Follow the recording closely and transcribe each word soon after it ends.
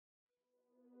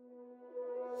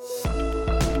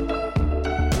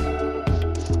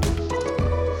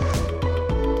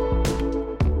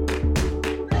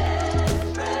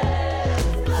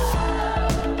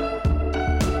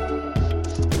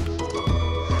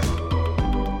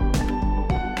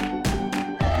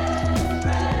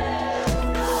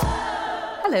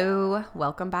Hello,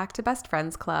 welcome back to Best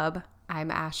Friends Club.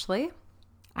 I'm Ashley.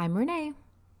 I'm Renee.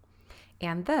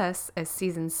 And this is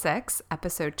season 6,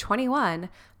 episode 21,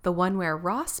 the one where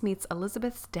Ross meets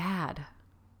Elizabeth's dad,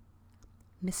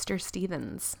 Mr.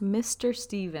 Stevens. Mr.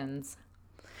 Stevens.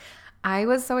 I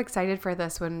was so excited for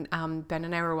this when Ben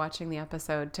and I were watching the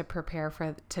episode to prepare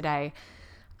for today.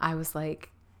 I was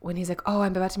like, when he's like, oh,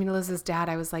 I'm about to meet Elizabeth's dad,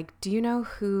 I was like, do you know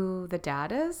who the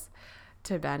dad is?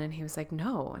 To Ben, and he was like,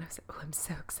 no. And I was like, oh, I'm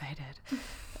so excited.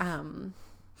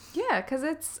 Yeah, because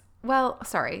it's, well,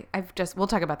 sorry, we'll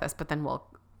talk about this, but then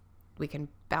we can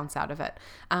bounce out of it.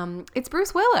 It's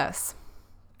Bruce Willis.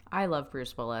 I love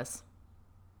Bruce Willis.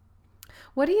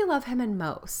 What do you love him in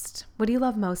most? What do you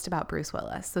love most about Bruce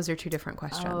Willis? Those are two different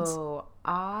questions. Oh,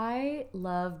 I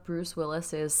love Bruce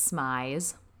Willis's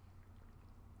smize.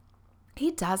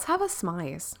 He does have a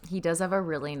smize. He does have a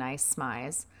really nice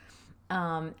smize.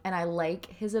 And I like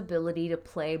his ability to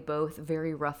play both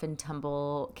very rough and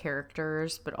tumble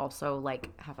characters, but also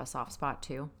like have a soft spot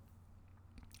too.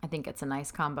 I think it's a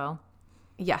nice combo.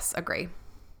 Yes, agree.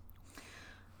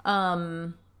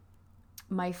 My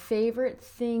favorite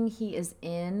thing he is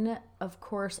in, of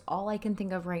course, all I can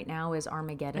think of right now is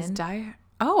Armageddon.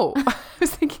 Oh, I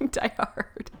was thinking Die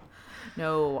Hard.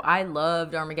 No, I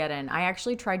loved Armageddon. I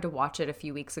actually tried to watch it a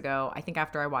few weeks ago, I think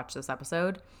after I watched this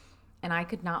episode, and I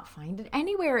could not find it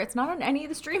anywhere. It's not on any of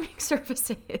the streaming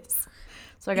services.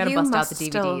 So I got to bust out the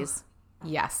DVDs.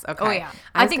 Yes, okay. Oh, yeah.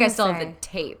 I think I still have the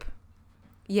tape.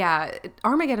 Yeah,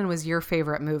 Armageddon was your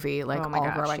favorite movie, like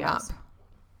growing up.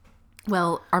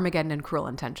 Well, Armageddon and Cruel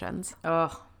Intentions.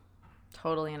 Oh,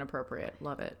 totally inappropriate.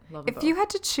 Love it. Love them both. If you had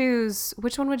to choose,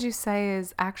 which one would you say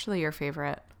is actually your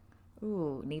favorite?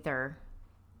 Ooh, neither.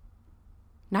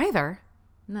 Neither?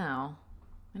 No.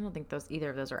 I don't think either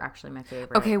of those are actually my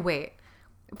favorite. Okay, wait.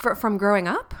 From growing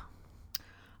up?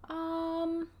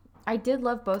 I did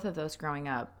love both of those growing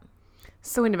up.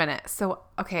 So wait a minute. So,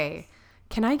 okay.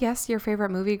 Can I guess your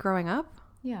favorite movie growing up?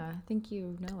 Yeah, I think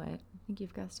you know it. I think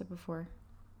you've guessed it before.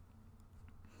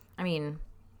 I mean,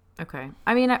 okay.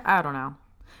 I mean, I don't know.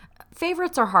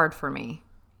 Favorites are hard for me.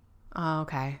 Oh,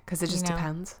 okay. Because it just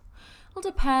depends. Well, it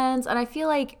depends. And I feel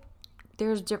like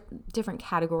there's different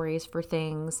categories for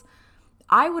things.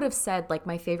 I would have said, like,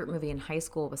 my favorite movie in high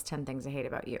school was 10 Things I Hate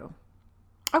About You.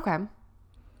 Okay.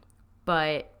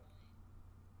 But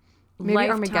maybe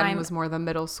Armageddon was more the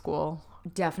middle school.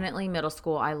 Definitely middle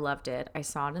school. I loved it. I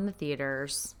saw it in the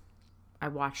theaters. I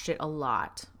watched it a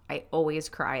lot. I always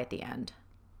cry at the end.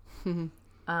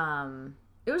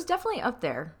 It was definitely up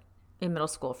there in middle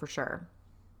school for sure.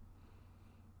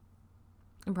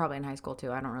 And probably in high school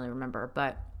too. I don't really remember.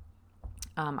 But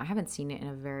I haven't seen it in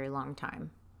a very long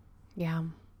time. Yeah.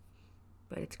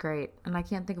 But it's great. And I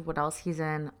can't think of what else he's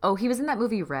in. Oh, he was in that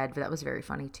movie Red, but that was very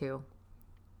funny too.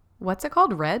 What's it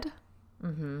called? Red?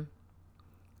 Mm-hmm.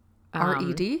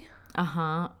 R-E-D?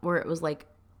 Uh-huh. Where it was like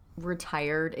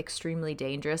retired, extremely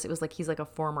dangerous. It was like he's like a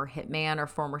former hitman or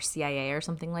former CIA or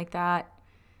something like that.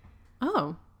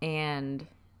 Oh. And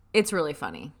it's really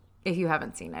funny if you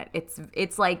haven't seen it.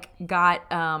 It's like got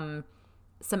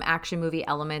some action movie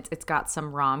elements. It's got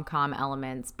some rom-com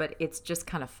elements, but it's just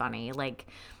kind of funny. Like,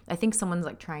 I think someone's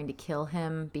like trying to kill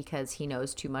him because he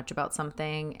knows too much about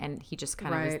something, and he just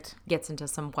kind of gets into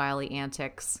some wily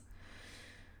antics.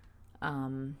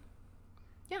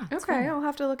 Yeah. Okay, funny. I'll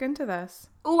have to look into this.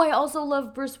 Oh, I also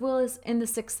love Bruce Willis in The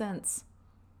Sixth Sense.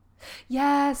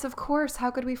 Yes, of course.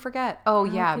 How could we forget? Oh,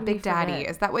 yeah, Big Daddy.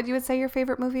 Is that what you would say your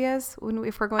favorite movie is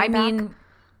if we're going back? I mean,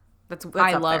 that's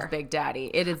I love there. Big Daddy.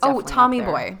 It is definitely Tommy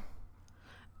Boy.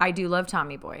 I do love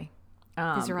Tommy Boy.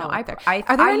 These are all up there.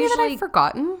 Are there any that I've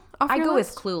forgotten? I go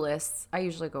with Clueless. I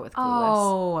usually go with Clueless.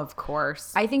 Oh, of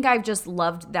course. I think I've just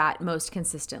loved that most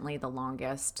consistently the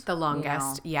longest.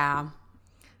 Yeah.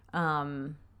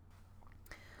 And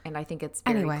I think it's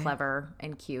very clever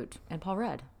and cute. And Paul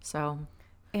Rudd.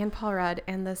 And Paul Rudd.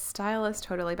 And the style is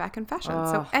totally back in fashion.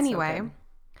 So anyway.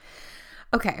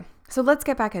 Okay. So let's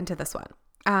get back into this one.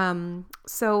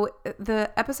 So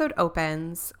the episode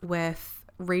opens with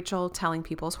Rachel telling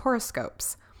people's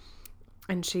horoscopes.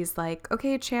 And she's like,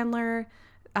 okay, Chandler,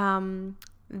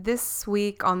 this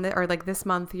week this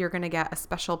month, you're going to get a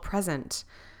special present.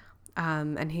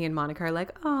 And he and Monica are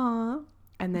like, aw.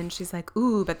 And then she's like,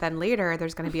 ooh, but then later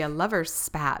there's going to be a lover's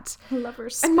spat.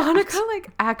 And Monica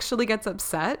actually gets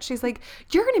upset. She's like,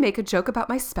 you're going to make a joke about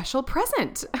my special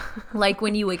present. Like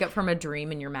when you wake up from a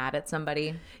dream and you're mad at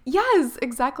somebody. Yes,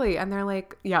 exactly. And they're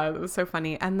like, yeah, it was so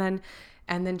funny. And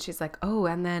then she's like, oh,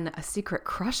 and then a secret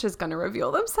crush is going to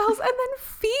reveal themselves. And then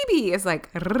Phoebe is like,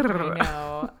 I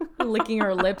know, licking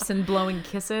her lips and blowing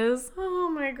kisses. Oh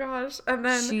my gosh. And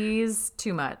then she's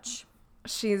too much.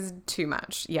 She's too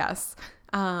much. Yes.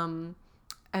 And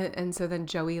so then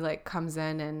Joey like comes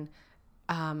in and,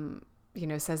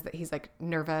 says that he's like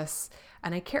nervous,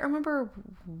 and I can't remember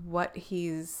why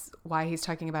he's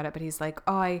talking about it, but he's like,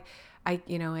 oh,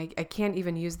 I can't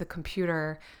even use the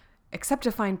computer except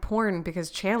to find porn because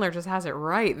Chandler just has it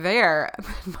right there.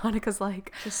 And Monica's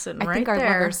like, just sitting I think our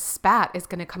lover's spat is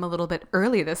going to come a little bit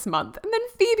early this month. And then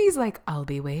Phoebe's like, I'll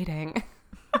be waiting.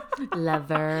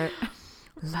 Lover.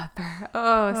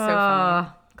 Oh, so funny.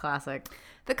 Classic.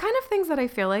 The kind of things that I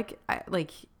feel like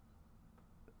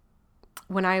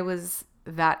when I was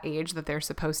that age that they're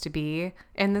supposed to be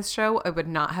in this show, I would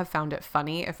not have found it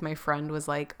funny if my friend was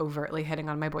like overtly hitting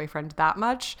on my boyfriend that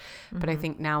much. But I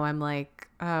think now I'm like,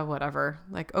 whatever.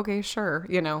 Like, okay, sure.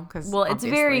 Because it's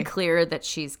very clear that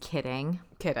she's kidding.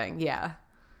 Yeah.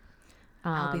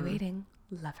 I'll be waiting.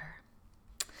 Lover.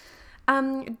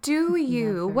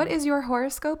 What is your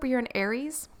horoscope? Are you an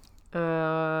Aries?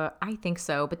 I think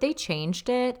so, but they changed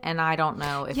it, and I don't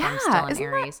know if I'm still an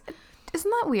Aries. Isn't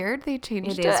that weird? They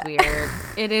changed it. It is weird.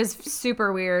 It is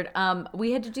super weird.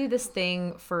 We had to do this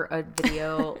thing for a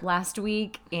video last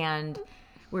week, and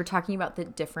we were talking about the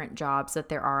different jobs that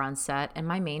there are on set, and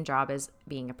my main job is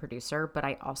being a producer, but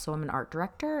I also am an art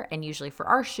director, and usually for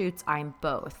our shoots, I'm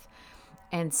both.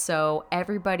 And so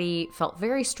everybody felt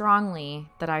very strongly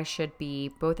that I should be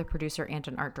both a producer and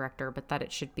an art director, but that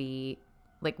it should be,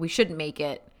 like, we shouldn't make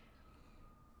it.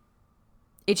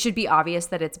 It should be obvious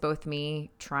that it's both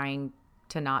me trying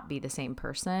to not be the same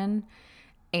person.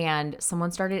 And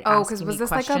someone started asking me questions. Oh, because was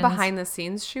this like a behind the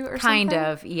scenes shoot or something? Kind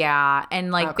of, yeah.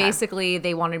 And basically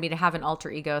they wanted me to have an alter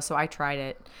ego, so I tried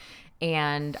it.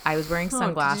 And I was wearing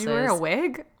sunglasses. Did you wear a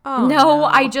wig? Oh, no,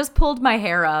 I just pulled my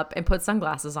hair up and put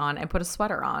sunglasses on and put a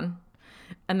sweater on.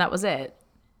 And that was it.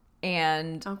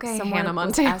 And Hannah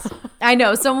Montana. I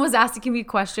know, someone was asking me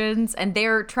questions, and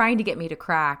they're trying to get me to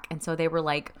crack. And so they were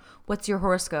like, what's your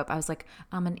horoscope? I was like,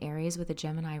 I'm an Aries with a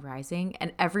Gemini rising.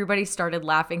 And everybody started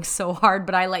laughing so hard,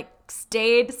 but I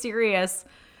stayed serious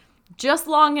just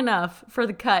long enough for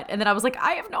the cut. And then I was like,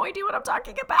 I have no idea what I'm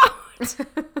talking about.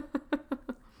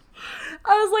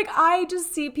 I was like, I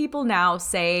just see people now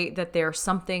say that there's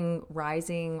something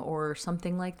rising or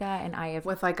something like that, and I have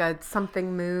with like a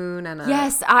something moon and a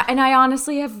yes, and I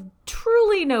honestly have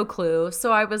truly no clue.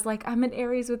 So I was like, I'm an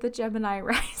Aries with a Gemini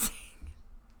rising,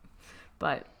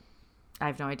 but I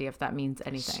have no idea if that means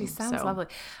anything. She sounds lovely.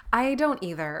 I don't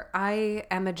either. I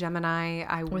am a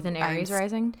Gemini. With an Aries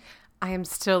rising. I am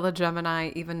still a Gemini,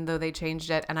 even though they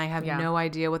changed it, and I have no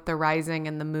idea what the rising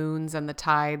and the moons and the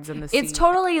tides and the sea. It's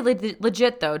totally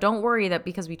legit, though. Don't worry that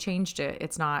because we changed it,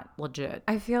 it's not legit.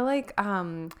 I feel like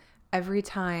every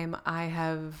time I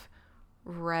have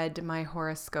read my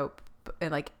horoscope,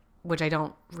 which I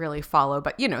don't really follow,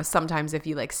 but sometimes if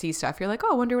you see stuff, you're like,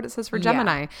 oh, I wonder what it says for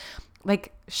Gemini. Yeah.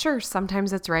 Sure,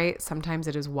 sometimes it's right, sometimes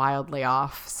it is wildly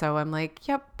off. So I'm like,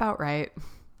 yep, about right.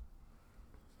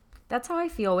 That's how I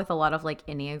feel with a lot of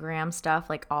Enneagram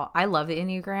stuff. I love the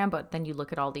Enneagram, but then you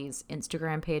look at all these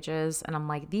Instagram pages and I'm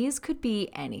like, these could be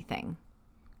anything.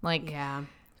 I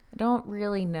don't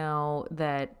really know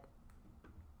that.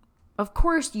 Of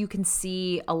course, you can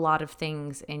see a lot of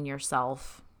things in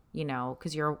yourself,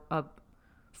 because you're a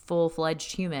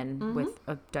full-fledged human with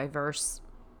a diverse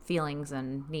feelings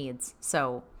and needs.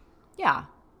 So, yeah.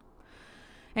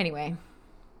 Anyway,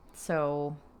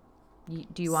 so.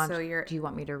 Do you want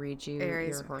me to read you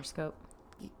Aries, your horoscope?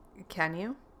 Can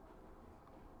you?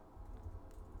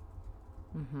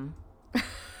 Mm-hmm.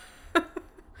 Okay.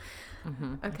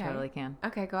 I totally can.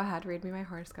 Okay, go ahead. Read me my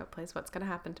horoscope, please. What's going to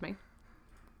happen to me?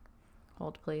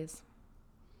 Hold, please.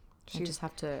 I just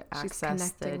have to access she's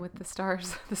connecting with the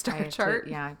stars, the star chart.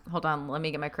 Yeah. Hold on. Let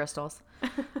me get my crystals.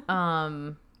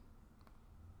 Okay.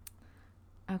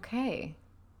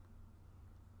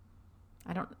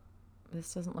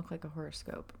 This doesn't look like a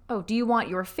horoscope. Oh, do you want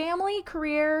your family,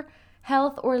 career,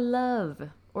 health, or love?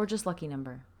 Or just lucky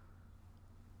number?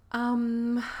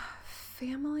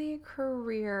 Family,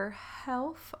 career,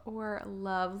 health, or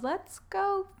love. Let's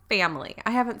go family.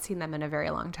 I haven't seen them in a very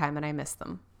long time and I miss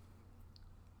them.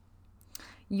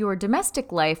 Your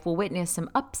domestic life will witness some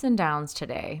ups and downs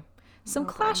today. Some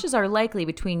clashes are likely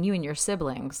between you and your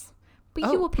siblings.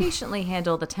 But you will patiently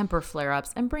handle the temper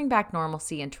flare-ups and bring back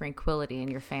normalcy and tranquility in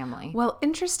your family. Well,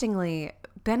 interestingly,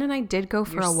 Ben and I did go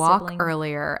for a walk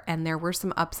earlier, and there were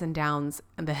some ups and downs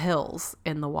in the hills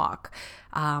in the walk.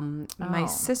 My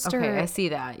sister... Okay, I see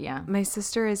that, yeah. My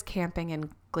sister is camping in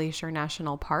Glacier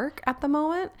National Park at the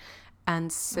moment,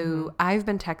 and so I've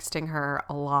been texting her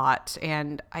a lot,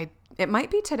 and it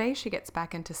might be today she gets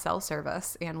back into cell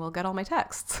service, and we'll get all my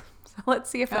texts. So let's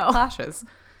see if it clashes.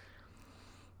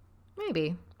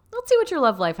 Maybe. Let's see what your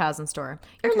love life has in store.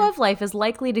 Your love life is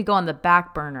likely to go on the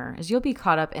back burner as you'll be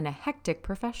caught up in a hectic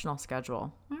professional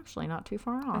schedule. Actually, not too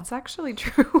far off. That's actually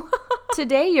true.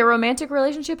 Today, your romantic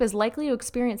relationship is likely to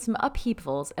experience some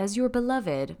upheavals as your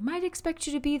beloved might expect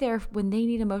you to be there when they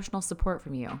need emotional support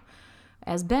from you.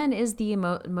 As Ben is the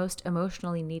most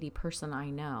emotionally needy person I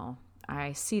know,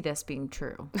 I see this being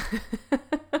true.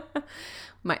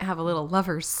 Might have a little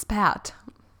lover's spat.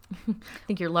 I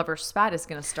think your lover's spat is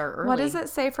going to start early. What does it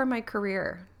say for my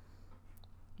career?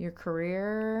 Your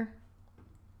career...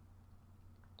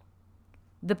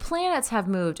 The planets have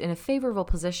moved in a favorable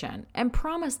position and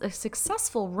promise a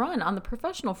successful run on the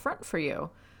professional front for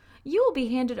you. You will be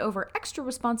handed over extra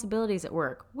responsibilities at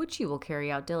work, which you will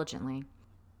carry out diligently.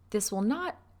 This will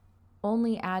not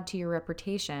only add to your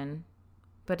reputation,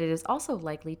 but it is also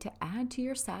likely to add to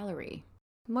your salary.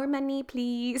 More money,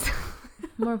 please.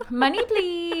 More money,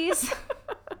 please.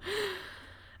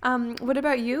 What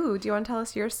about you? Do you want to tell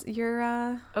us your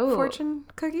fortune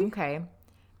cookie? Okay.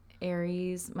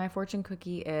 Aries. My fortune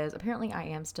cookie is, apparently I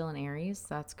am still in Aries.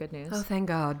 That's good news. Oh, thank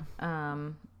God.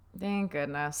 Thank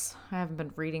goodness. I haven't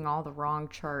been reading all the wrong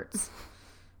charts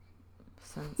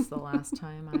since the last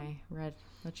time I read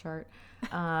the chart.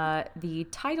 The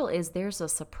title is There's a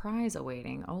Surprise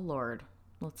Awaiting. Oh, Lord.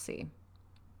 Let's see.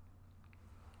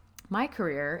 My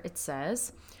career, it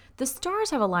says, the stars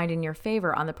have aligned in your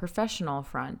favor on the professional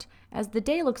front, as the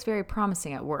day looks very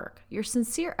promising at work. Your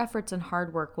sincere efforts and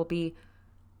hard work will be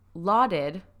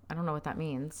lauded, I don't know what that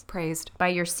means, praised by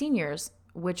your seniors,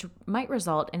 which might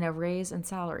result in a raise in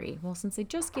salary. Well, since they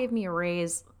just gave me a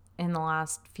raise in the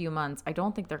last few months, I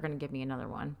don't think they're going to give me another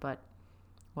one, but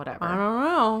whatever. I don't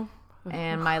know.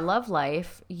 And my love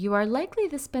life, you are likely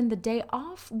to spend the day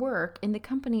off work in the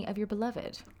company of your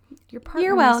beloved. Your partner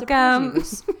You're may surprise welcome. you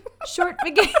with short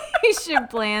vacation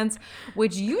plans,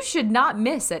 which you should not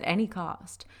miss at any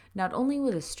cost. Not only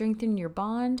will it strengthen your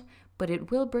bond, but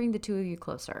it will bring the two of you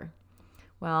closer.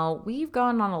 Well, we've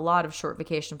gone on a lot of short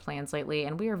vacation plans lately,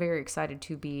 and we are very excited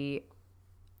to be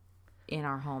in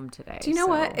our home today. Do you know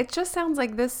what? It just sounds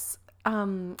like this,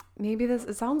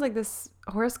 it sounds like this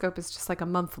horoscope is just like a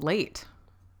month late.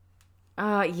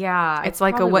 Yeah. It's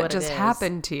like what just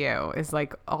happened to you is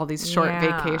like all these short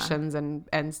vacations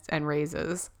and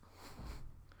raises.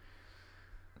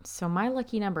 So my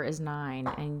lucky number is 9,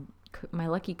 and my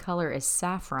lucky color is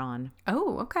saffron.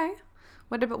 Oh, okay.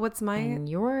 What's my... And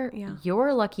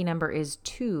your lucky number is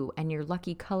 2, and your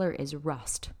lucky color is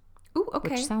rust. Ooh,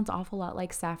 okay. Which sounds awful lot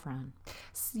like saffron.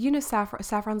 You know,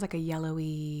 saffron's like a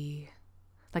yellowy,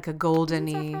 like a goldeny...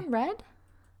 Isn't saffron red?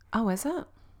 Oh, is it?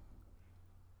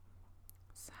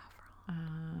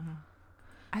 Saffron.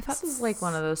 I thought this is like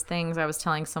one of those things I was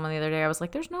telling someone the other day. I was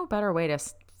like, there's no better way to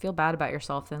feel bad about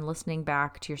yourself than listening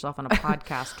back to yourself on a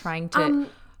podcast, trying to...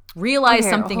 realize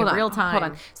something in real time. Hold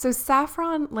on. So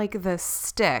saffron, like the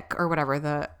stick or whatever,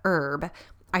 the herb,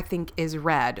 I think is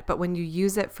red. But when you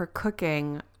use it for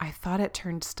cooking, I thought it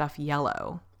turned stuff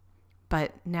yellow.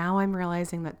 But now I'm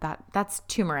realizing that's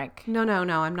turmeric. No.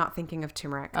 I'm not thinking of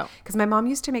turmeric. Oh. Because my mom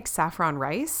used to make saffron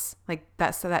rice, like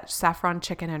that saffron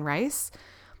chicken and rice.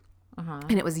 Uh-huh.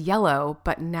 And it was yellow.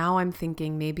 But now I'm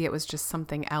thinking maybe it was just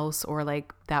something else, or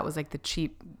like that was like the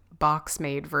cheap box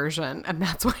made version, and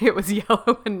that's why it was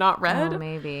yellow and not red. Oh,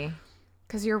 maybe.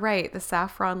 Because you're right, the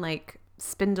saffron like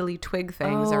spindly twig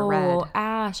things are red. Oh,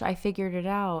 Ash, I figured it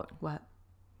out. What?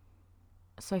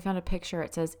 So I found a picture.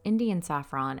 It says Indian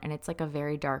saffron, and it's like a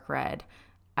very dark red.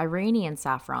 Iranian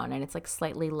saffron, and it's like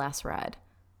slightly less red.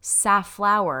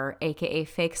 Safflower, aka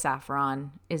fake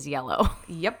saffron, is yellow.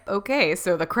 Yep. Okay.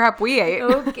 So the crap we ate.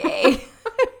 Okay.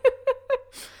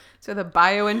 So the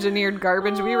bioengineered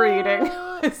garbage we were eating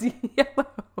is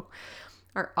yellow.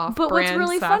 Our off-brand But what's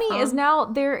really saffron. funny is now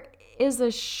there is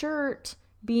a shirt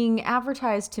being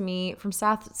advertised to me from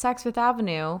Saks Fifth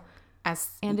Avenue,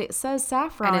 and it says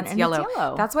saffron, and it's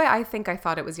yellow. That's why I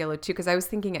thought it was yellow too, because I was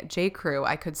thinking at J. Crew,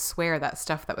 I could swear that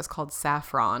stuff that was called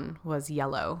saffron was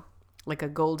yellow, like a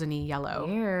goldeny yellow.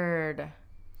 Weird.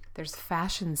 There's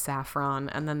fashion saffron,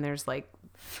 and then there's like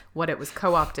what it was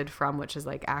co-opted from, which is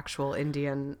like actual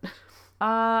Indian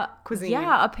cuisine.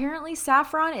 Yeah, apparently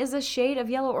saffron is a shade of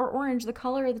yellow or orange, the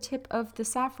color of the tip of the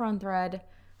saffron thread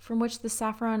from which the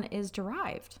saffron is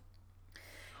derived.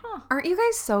 Huh. Aren't you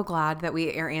guys so glad that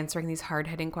we are answering these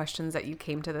hard-hitting questions that you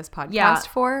came to this podcast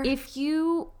for? If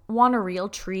you want a real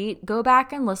treat, go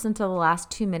back and listen to the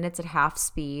last 2 minutes at half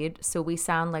speed so we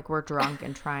sound like we're drunk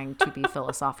and trying to be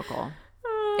philosophical.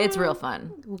 It's real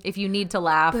fun. If you need to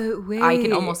laugh, wait, I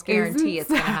can almost guarantee it's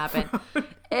going to happen.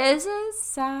 Is it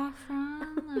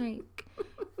saffron like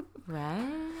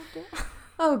red?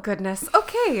 Oh, goodness.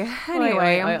 Okay.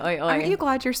 Anyway, Oi, oi, oi, oi. aren't you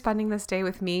glad you're spending this day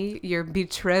with me? You're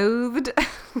betrothed.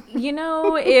 You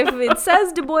know, if it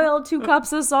says to boil 2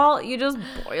 cups of salt, you just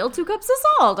boil 2 cups of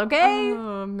salt, okay?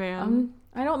 Oh, man.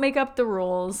 I don't make up the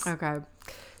rules. Okay.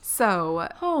 So,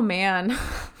 Oh, man.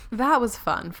 that was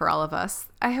fun for all of us.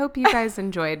 I hope you guys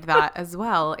enjoyed that as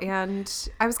well. And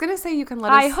I was going to say you can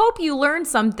let us... I hope you learned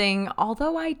something,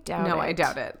 although I doubt it. No, I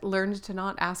doubt it. Learned to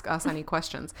not ask us any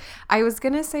questions. I was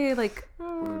going to say, like,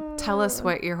 tell us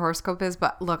what your horoscope is.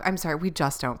 But look, I'm sorry. We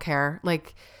just don't care.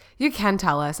 Like, you can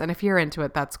tell us. And if you're into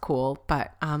it, that's cool.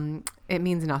 But it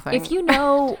means nothing. If you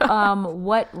know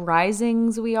what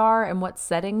risings we are and what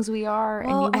settings we are, and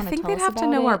you want to tell us I think they'd have to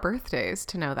know our birthdays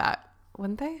to know that,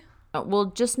 wouldn't they? Well,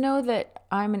 just know that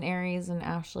I'm an Aries and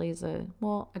Ashley's a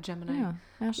Gemini. Yeah,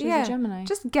 Ashley's a Gemini.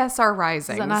 Just guess our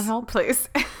risings. Does that not help? Please.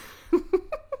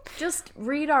 Just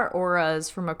read our auras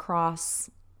from across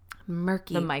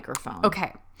Murky. the microphone.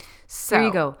 Okay. So There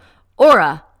you go.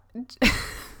 Aura.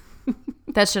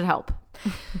 That should help.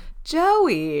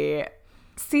 Joey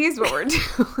sees what we're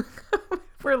doing.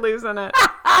 We're losing it.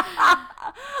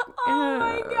 Oh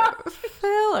my God.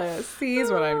 Phyllis sees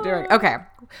what I'm doing. Okay.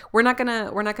 We're not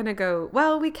gonna go,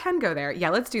 well, we can go there. Yeah,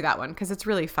 let's do that one because it's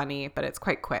really funny, but it's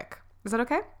quite quick. Is that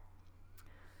okay?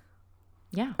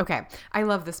 Yeah. Okay. I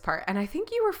love this part. And I think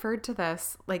you referred to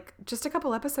this like just a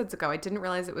couple episodes ago. I didn't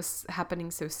realize it was happening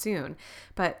so soon.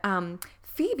 But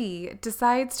Phoebe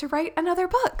decides to write another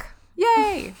book.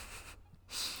 Yay.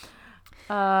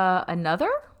 Another?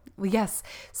 Well, yes.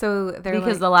 So they're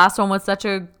Because like, the last one was such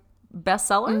a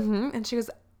bestseller? and she goes,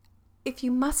 if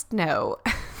you must know.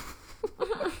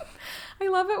 I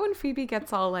love it when Phoebe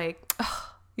gets all like,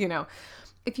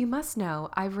 if you must know,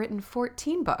 I've written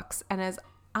 14 books. And as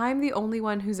I'm the only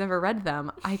one who's ever read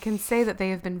them, I can say that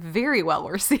they have been very well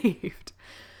received.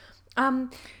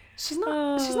 She's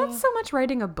not so much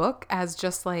writing a book as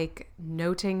just like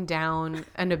noting down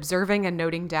and observing and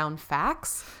noting down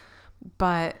facts.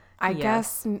 But I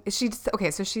guess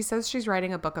so she says she's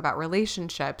writing a book about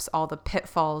relationships, all the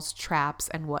pitfalls, traps,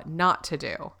 and what not to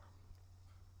do.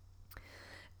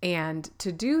 And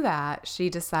to do that, she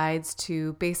decides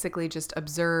to basically just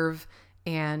observe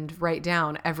and write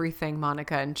down everything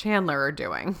Monica and Chandler are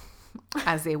doing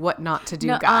as a what not to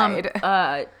do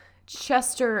guide.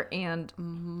 Chester and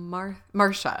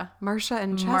Marsha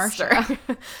and Chester.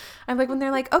 Marsha. I'm like, when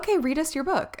they're like, okay, read us your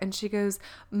book. And she goes,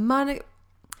 Marsha.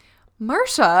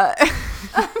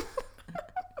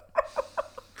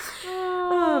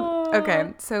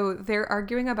 Okay, so they're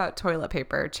arguing about toilet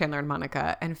paper, Chandler and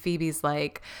Monica, and Phoebe's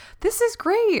like, this is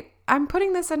great. I'm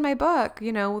putting this in my book,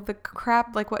 the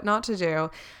crap, like what not to do.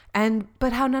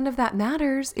 But how none of that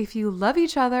matters if you love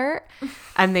each other.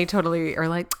 And they totally are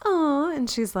like, oh, and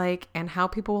she's like, and how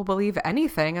people will believe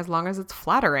anything as long as it's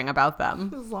flattering about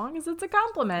them. as long as it's a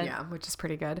compliment. Yeah, which is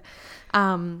pretty good.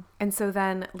 And so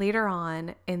then later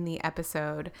on in the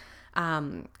episode,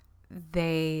 so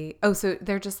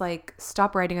they're just like,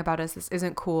 stop writing about us. This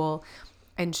isn't cool.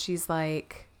 And she's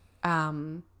like,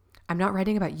 I'm not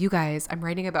writing about you guys. I'm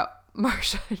writing about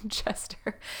Marsha and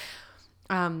Chester.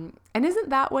 And isn't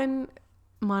that when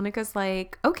Monica's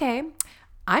like, okay,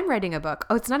 I'm writing a book.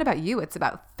 Oh, it's not about you. It's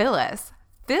about Phyllis.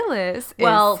 Phyllis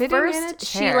is sitting in a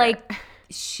chair.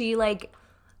 she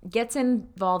gets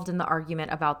involved in the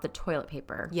argument about the toilet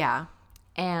paper. Yeah.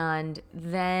 And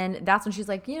then that's when she's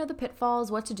like, the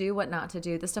pitfalls, what to do, what not to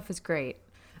do. This stuff is great.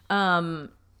 And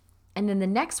then the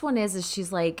next one is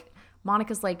she's like,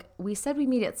 Monica's like, we said we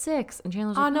meet at 6. And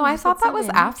Chandler's like, no, I thought that was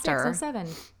after. 7.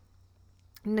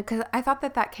 Because I thought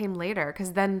that came later,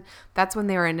 because then that's when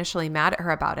they were initially mad at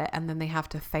her about it, and then they have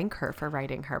to thank her for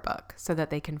writing her book so that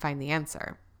they can find the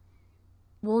answer.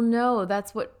 Well, no,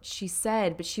 that's what she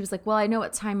said. But she was like, well, I know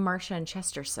what time Marsha and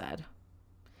Chester said.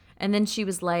 And then she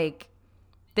was like,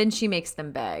 then she makes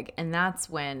them beg. And that's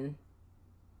when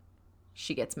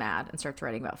she gets mad and starts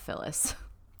writing about Phyllis.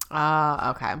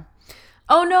 Okay.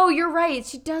 Oh, no, you're right.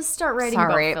 She does start writing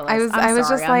about Phyllis. I was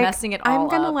just I'm like, messing it all I'm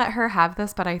going to up. let her have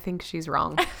this, but I think she's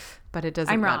wrong. But it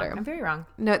doesn't matter. I'm very wrong.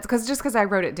 No, it's because I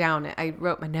wrote it down. I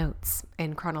wrote my notes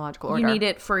in chronological order. You need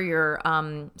it for your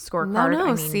scorecard.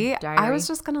 No, see, diary. I was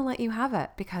just going to let you have it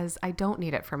because I don't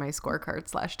need it for my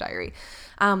scorecard / diary.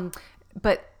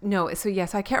 But no, so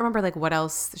I can't remember like what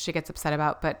else she gets upset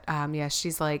about. But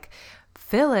she's like,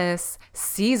 Phyllis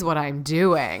sees what I'm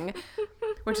doing.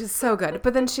 Which is so good.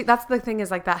 But then that's the thing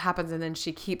is like that happens. And then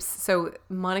so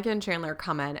Monica and Chandler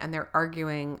come in and they're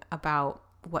arguing about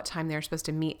what time they're supposed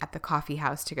to meet at the coffee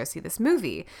house to go see this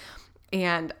movie.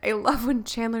 And I love when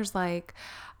Chandler's like,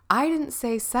 I didn't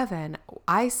say 7.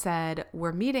 I said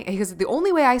we're meeting, because the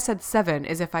only way I said 7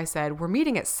 is if I said we're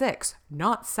meeting at 6,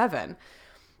 not 7.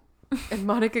 And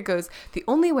Monica goes, the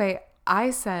only way I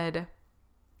said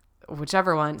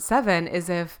whichever one, 7 is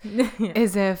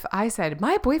if I said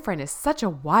my boyfriend is such a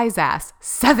wise ass.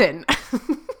 7.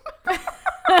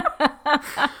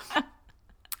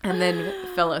 And then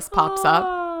Phyllis pops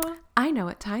up. I know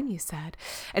what time you said.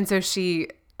 And so she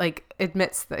like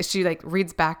admits that she like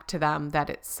reads back to them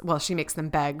that she makes them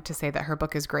beg to say that her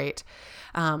book is great.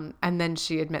 And then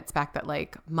she admits back that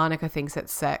like Monica thinks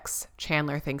it's 6,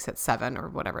 Chandler thinks it's 7, or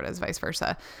whatever it is, vice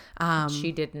versa.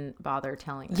 She didn't bother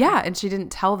telling them. Yeah. And she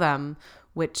didn't tell them,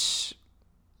 which,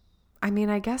 I mean,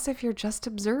 I guess if you're just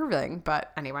observing,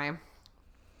 but anyway.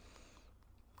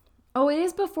 Oh, it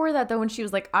is before that, though, when she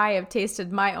was like, I have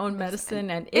tasted my own medicine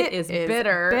and it is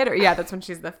bitter. Bitter. Yeah, that's when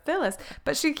she's the Phyllis.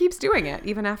 But she keeps doing it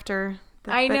even after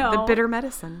the bitter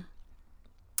medicine.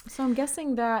 So I'm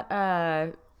guessing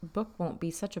that book won't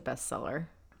be such a bestseller.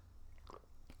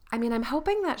 I mean, I'm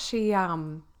hoping that she...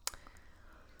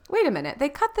 Wait a minute. They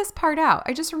cut this part out.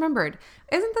 I just remembered.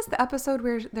 Isn't this the episode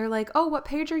where they're like, oh, what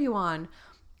page are you on?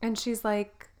 And she's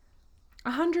like...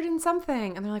 100 and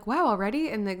something, and they're like, wow, already?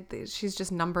 And she's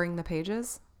just numbering the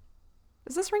pages.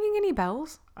 Is this ringing any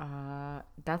bells?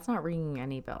 That's not ringing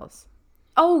any bells.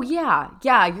 Oh yeah,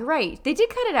 you're right, they did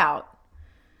cut it out.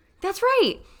 That's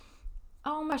right.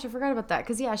 Oh my gosh, I forgot about that.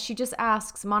 Because yeah, she just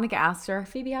Monica asks her,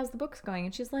 Phoebe, how's the books going?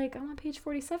 And she's like, I'm on page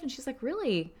 47. She's like,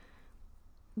 really?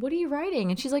 What are you writing?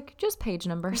 And she's like, just page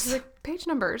numbers. She's like, page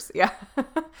numbers. Yeah.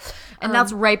 And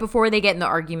that's right before they get in the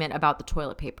argument about the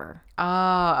toilet paper.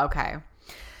 Oh, okay.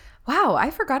 Wow, I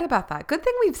forgot about that. Good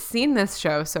thing we've seen this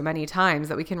show so many times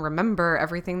that we can remember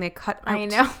everything they cut out. I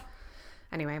know.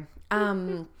 Anyway,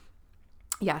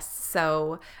 yes,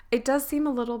 so it does seem a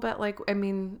little bit like, I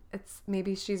mean, it's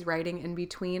maybe she's writing in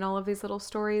between all of these little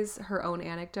stories, her own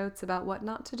anecdotes about what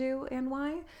not to do and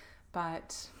why,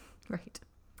 but... Right.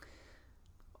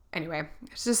 Anyway,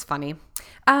 it's just funny.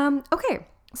 Okay,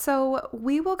 so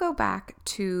we will go back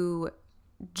to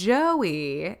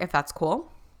Joey, if that's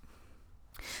cool.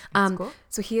 Cool.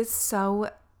 So he is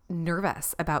so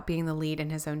nervous about being the lead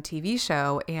in his own TV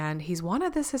show, and he's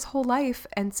wanted this his whole life.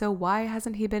 And so why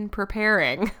hasn't he been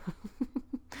preparing?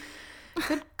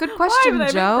 Good question, why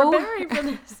have Joe. I been preparing for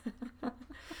this?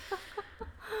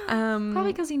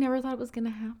 Probably because he never thought it was going to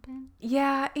happen.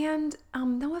 Yeah, and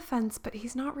no offense, but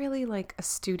he's not really like a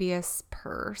studious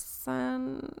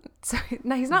person. So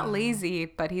no, he's not lazy,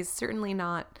 but he's certainly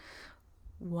not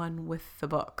one with the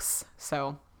books.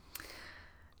 So.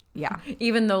 Yeah.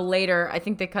 Even though later, I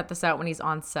think they cut this out when he's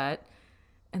on set,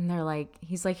 and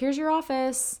he's like, here's your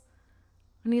office.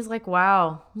 And he's like,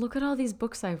 wow, look at all these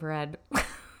books I've read.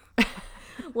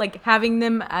 Like having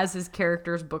them as his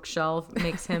character's bookshelf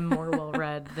makes him more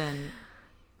well-read than.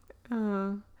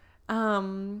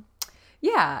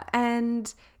 Yeah.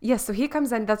 And yes, so he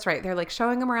comes in. That's right. They're like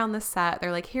showing him around the set.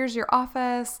 They're like, here's your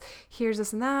office. Here's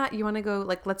this and that. You want to go,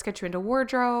 like, let's get you into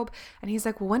wardrobe. And he's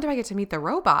like, well, when do I get to meet the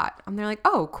robot? And they're like,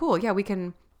 oh, cool. Yeah, we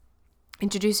can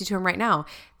introduce you to him right now.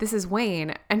 This is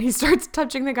Wayne. And he starts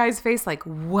touching the guy's face like,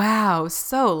 wow,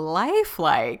 so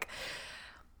lifelike.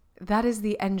 That is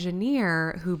the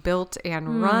engineer who built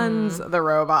and runs the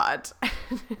robot.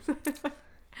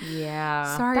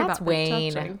 Yeah. Sorry that's about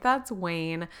Wayne. Touching. That's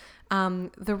Wayne.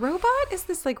 The robot is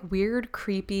this like weird,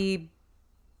 creepy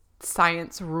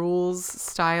science rules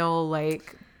style,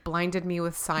 like blinded me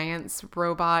with science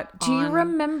robot. Do you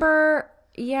remember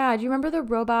the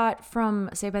robot from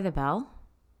Saved by the Bell?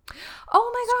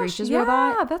 Oh my gosh. Screech's yeah,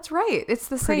 robot? that's right. It's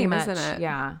the Pretty same, much, isn't it?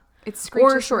 Yeah. It's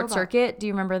Screech's Or Short robot. Circuit. Do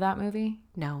you remember that movie?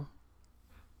 No.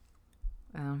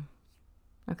 Oh.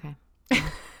 Okay.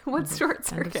 What's Short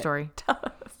Circuit? End of story. Tell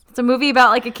us. It's a movie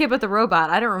about like a kid with a robot.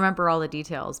 I don't remember all the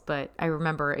details, but I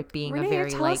remember it being Renee, a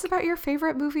very tell like us about your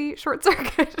favorite movie, Short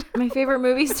Circuit. my favorite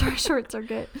movie story, Short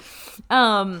Circuit.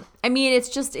 I mean, it's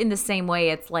just in the same way.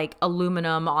 It's like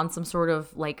aluminum on some sort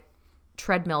of like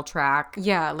treadmill track.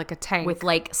 Yeah, like a tank with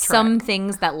like track. some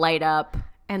things that light up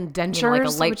and dentures, like a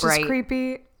light which bright. is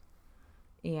creepy.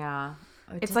 Yeah.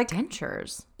 It's like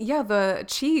dentures. Yeah, the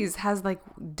cheese has like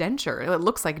denture. It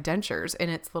looks like dentures in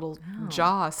its little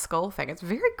jaw skull thing. It's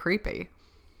very creepy.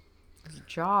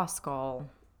 Jaw skull.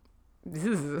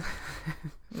 Ugh.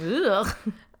 Ugh.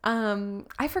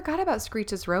 I forgot about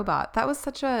Screech's robot. That was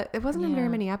it wasn't in very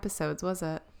many episodes, was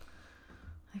it?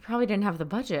 I probably didn't have the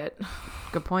budget.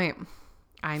 Good point.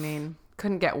 I mean,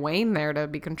 couldn't get Wayne there to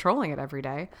be controlling it every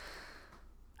day.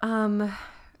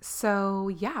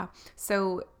 So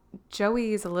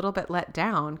Joey's a little bit let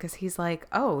down because he's like,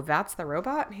 oh, that's the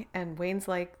robot? And Wayne's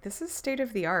like, this is state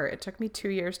of the art. It took me 2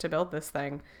 years to build this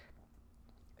thing.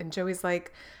 And Joey's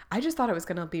like, I just thought it was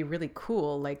going to be really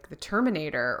cool, like the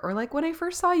Terminator, or like when I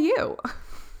first saw you.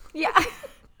 Yeah.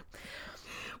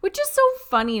 Which is so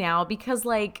funny now because,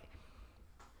 like,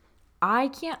 I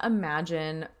can't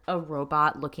imagine a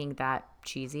robot looking that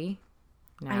cheesy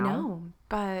now. I know,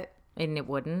 but... And it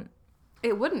wouldn't.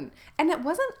 It wouldn't. And it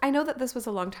wasn't... I know that this was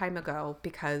a long time ago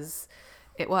because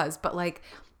it was, but, like,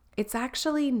 it's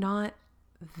actually not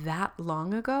that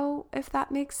long ago, if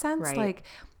that makes sense. Right. Like,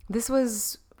 this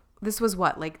was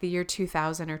what, like the year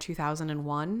 2000 or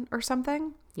 2001 or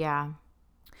something? Yeah.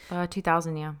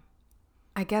 2000, yeah.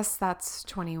 I guess that's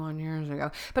 21 years ago.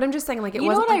 But I'm just saying, like, it wasn't...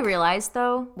 You know what like, I realized,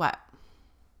 though? What?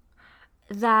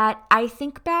 That I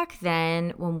think back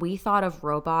then when we thought of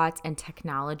robots and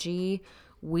technology,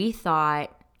 we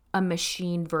thought a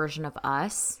machine version of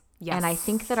us. Yes. And I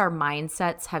think that our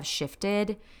mindsets have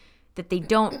shifted, that they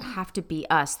don't have to be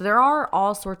us. There are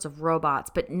all sorts of robots,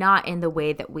 but not in the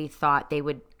way that we thought they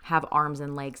would have arms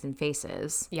and legs and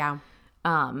faces. Yeah.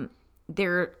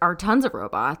 There are tons of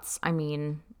robots. I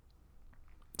mean,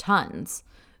 tons.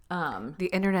 The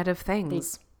Internet of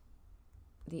Things.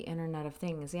 The Internet of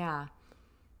Things, yeah.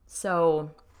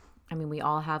 So, I mean, we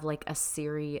all have like a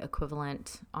Siri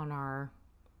equivalent on our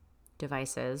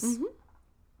devices. Mm-hmm.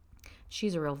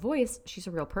 She's a real voice. She's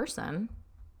a real person.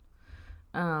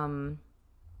 But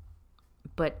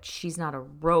she's not a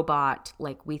robot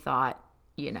like we thought,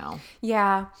 you know.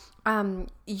 Yeah.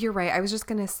 You're right. I was just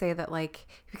going to say that, like,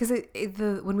 because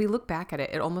when we look back at it,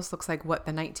 it almost looks like what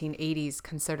the 1980s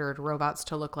considered robots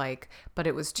to look like, but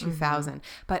it was 2000. Mm-hmm.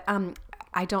 But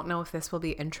I don't know if this will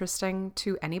be interesting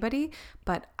to anybody,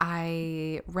 but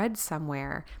I read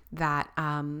somewhere that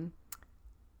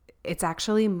it's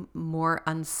actually more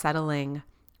unsettling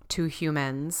to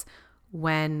humans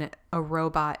when a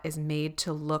robot is made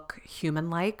to look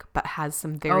human-like but has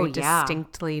some very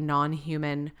distinctly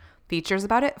non-human features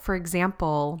about it. For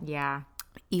example,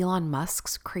 Elon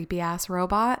Musk's creepy-ass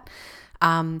robot.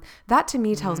 That to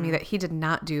me tells me that he did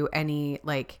not do any,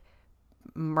 like,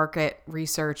 market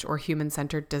research or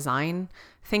human-centered design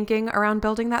thinking around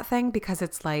building that thing, because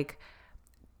it's like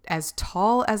as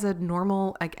tall as a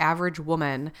normal, like, average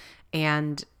woman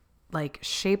and like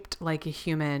shaped like a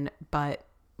human, but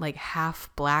like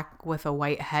half black with a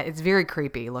white head. It's very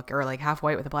creepy look, or like half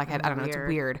white with a black head. I don't know. It's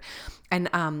weird. And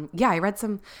I read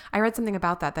something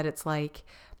about that it's like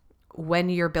when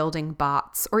you're building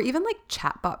bots or even like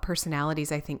chatbot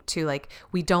personalities, I think too, like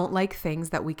we don't like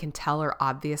things that we can tell are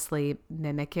obviously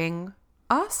mimicking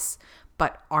us,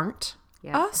 but aren't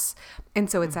us. And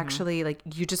so it's actually like,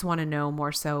 you just want to know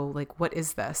more so like, what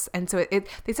is this? And so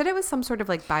they said it was some sort of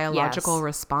like biological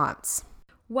response.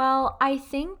 Well, I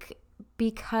think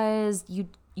because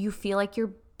you feel like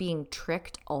you're being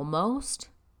tricked almost.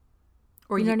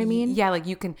 Or you know what I mean? Yeah, like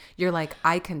you're like,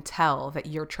 I can tell that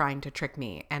you're trying to trick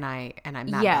me and I'm mad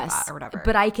about that or whatever.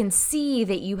 But I can see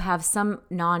that you have some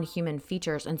non-human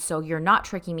features and so you're not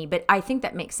tricking me. But I think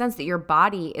that makes sense that your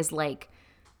body is like,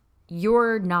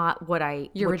 you're not what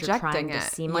you're trying to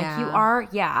seem like you are.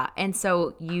 Yeah. And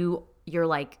so you're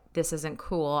like, this isn't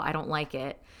cool. I don't like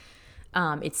it.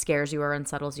 It scares you or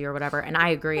unsettles you or whatever. And I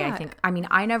agree. Yeah.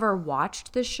 I never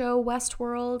watched the show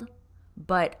Westworld,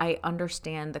 but I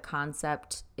understand the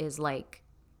concept is like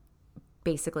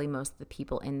basically most of the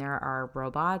people in there are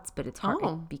robots, but it's hard.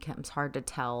 It becomes hard to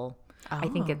tell. I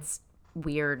think it's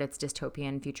weird. It's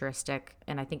dystopian, futuristic,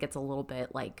 and I think it's a little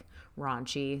bit like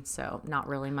raunchy, so not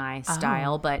really my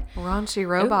style. But raunchy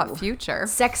robot future,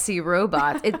 sexy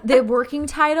robot. The working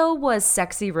title was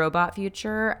Sexy Robot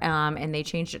Future, and they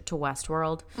changed it to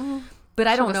Westworld. But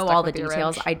I don't know all the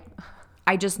details.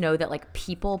 I just know that like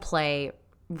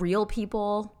real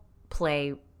people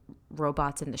play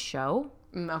robots in the show.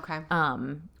 Okay.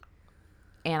 And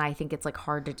I think it's like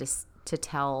hard to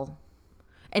tell.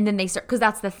 And then they start, because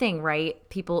that's the thing, right?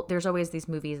 There's always these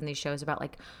movies and these shows about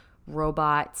like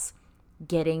robots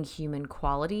getting human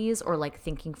qualities or like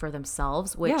thinking for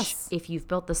themselves, which if you've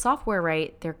built the software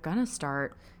right, they're gonna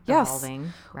start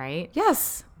evolving, right?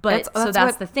 Yes. But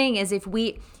that's the thing is if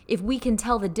we can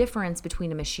tell the difference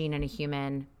between a machine and a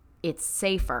human, it's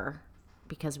safer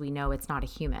because we know it's not a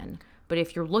human. But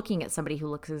if you're looking at somebody who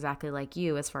looks exactly like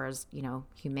you as far as, you know,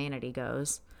 humanity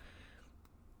goes,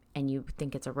 and you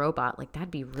think it's a robot, like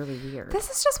that'd be really weird. This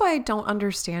is just why I don't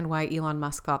understand why Elon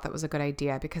Musk thought that was a good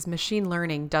idea, because machine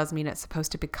learning does mean it's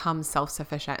supposed to become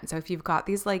self-sufficient. And so if you've got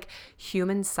these like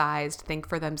human-sized think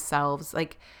for themselves,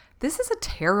 like this is a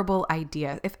terrible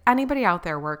idea. If anybody out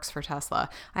there works for Tesla,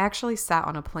 I actually sat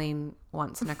on a plane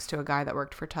once next to a guy that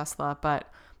worked for Tesla, but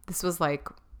this was like,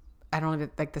 I don't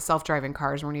even, like the self-driving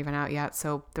cars weren't even out yet.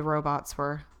 So the robots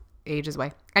were ages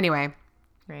away. Anyway.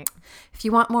 Right. If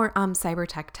you want more cyber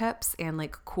tech tips and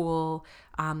like cool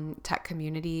tech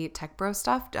community, tech bro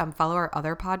stuff, follow our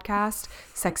other podcast,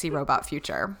 Sexy Robot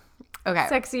Future. Okay.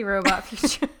 Sexy Robot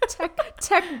Future.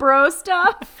 tech bro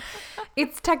stuff.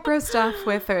 It's tech bro stuff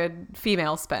with a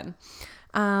female spin.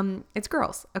 It's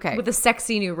girls. Okay. With a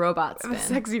sexy new robot spin. A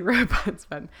sexy robot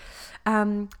spin.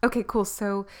 Okay, cool.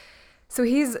 So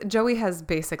Joey has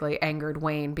basically angered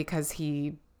Wayne because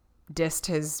he dissed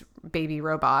his baby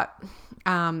robot.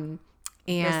 And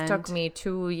this took me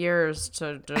 2 years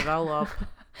to develop.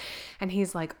 And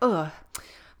he's like, ugh.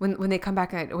 When he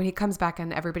comes back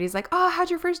and everybody's like, oh,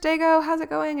 how'd your first day go? How's it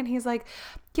going? And he's like,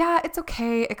 yeah, it's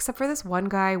okay. Except for this one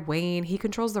guy, Wayne, he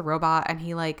controls the robot and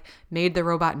he like made the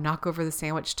robot knock over the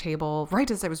sandwich table right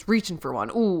as I was reaching for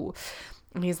one. Ooh.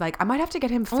 And he's like, I might have to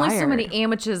get him fired. Only so many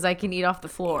amateurs I can eat off the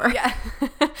floor. Yeah.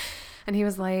 And he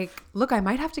was like, look, I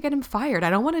might have to get him fired.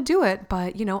 I don't want to do it,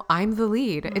 but I'm the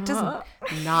lead. It does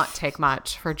not take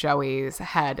much for Joey's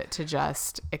head to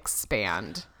just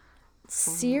expand.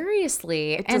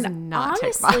 Seriously. It does not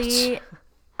take much.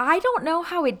 I don't know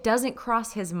how it doesn't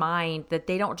cross his mind that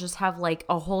they don't just have like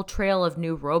a whole trail of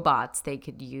new robots they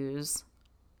could use.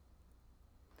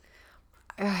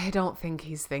 I don't think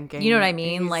he's thinking. You know what I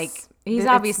mean? He's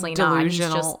obviously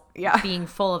delusional. Not. He's just being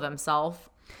full of himself.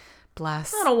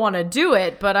 Bless. I don't want to do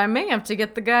it, but I may have to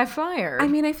get the guy fired. I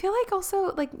mean, I feel like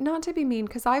also, like, not to be mean,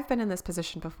 because I've been in this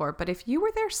position before, but if you were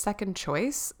their second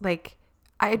choice, like,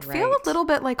 I'd feel a little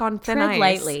bit like on thin ice. Tread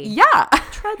lightly. Yeah.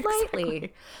 Tread lightly.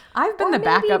 Exactly. I've been the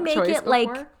backup choice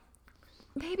before.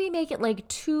 Maybe make it like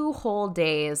 2 whole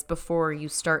days before you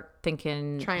start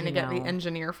thinking. Trying to get the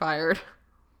engineer fired.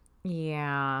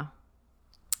 Yeah.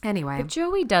 Anyway. But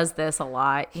Joey does this a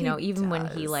lot, even when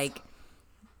he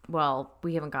well,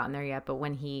 we haven't gotten there yet, but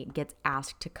when he gets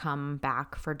asked to come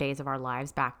back for Days of Our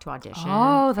Lives back to audition.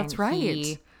 Oh, that's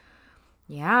right.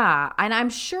 Yeah. And I'm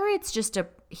sure it's just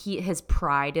his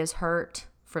pride is hurt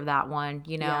for that one.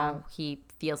 He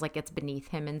feels like it's beneath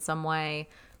him in some way,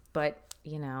 but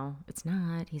it's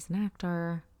not. He's an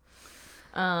actor.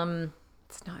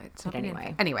 It's not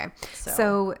anyway. Anyway,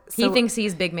 so he thinks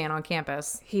he's big man on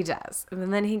campus. He does.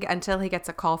 And then until he gets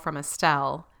a call from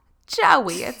Estelle.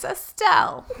 Joey, it's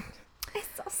Estelle.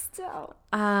 It's Estelle.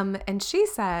 And she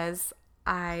says,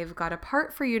 I've got a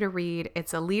part for you to read.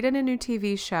 It's a lead in a new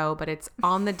TV show, but it's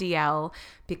on the DL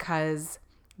because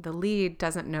the lead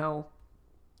doesn't know.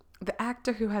 The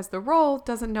actor who has the role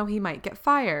doesn't know he might get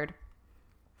fired.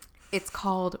 It's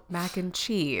called Mac and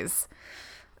Cheese.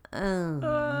 Oh,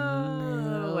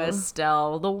 no.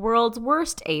 Estelle, the world's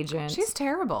worst agent. She's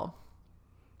terrible.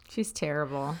 She's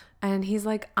terrible. And he's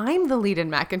like, I'm the lead in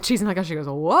Mac and Cheese. And she goes,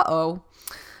 whoa.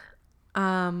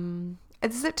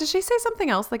 Does she say something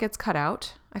else that gets cut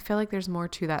out? I feel like there's more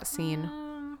to that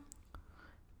scene.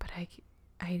 But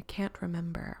I can't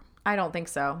remember. I don't think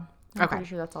so. I'm pretty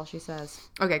sure that's all she says.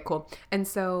 Okay, cool. And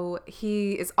so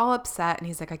he is all upset and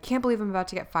he's like, I can't believe I'm about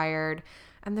to get fired.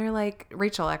 And they're like,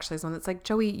 Rachel actually is one that's like,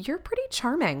 Joey, you're pretty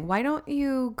charming. Why don't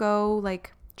you go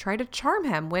like try to charm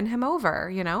him, win him over,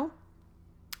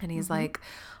 And he's like,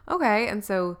 okay. And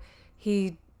so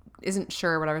he isn't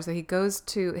sure or whatever. So he goes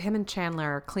to him and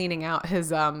Chandler are cleaning out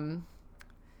his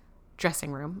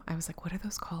dressing room. I was like, what are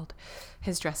those called?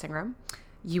 His dressing room.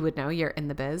 You would know. You're in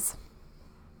the biz.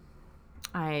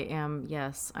 I am,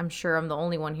 yes. I'm sure I'm the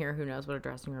only one here who knows what a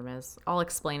dressing room is. I'll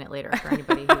explain it later for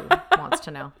anybody who wants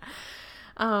to know.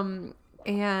 And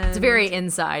it's very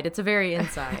inside. It's a very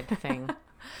inside thing.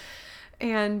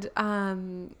 And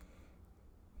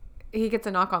he gets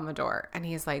a knock on the door and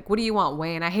he's like, what do you want,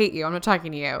 Wayne? I hate you. I'm not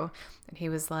talking to you. And he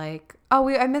was like,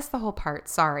 I missed the whole part.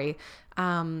 Sorry.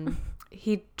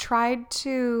 He tried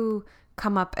to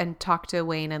come up and talk to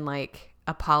Wayne and like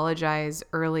apologize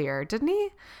earlier, didn't he?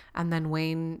 And then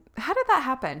Wayne, how did that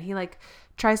happen? He like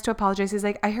tries to apologize. He's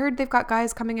like, I heard they've got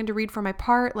guys coming in to read for my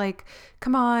part. Like,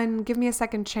 come on, give me a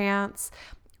second chance.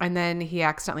 And then he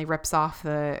accidentally rips off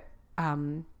the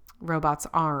robot's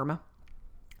arm.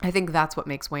 I think that's what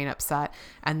makes Wayne upset.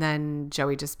 And then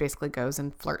Joey just basically goes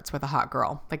and flirts with a hot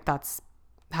girl. Like that's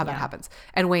how that happens.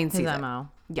 And Wayne sees it.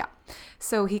 Yeah.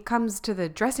 So he comes to the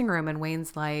dressing room and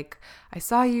Wayne's like, I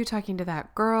saw you talking to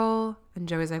that girl. And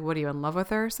Joey's like, what, are you in love with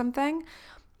her or something?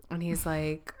 And he's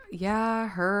like, yeah,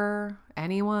 her,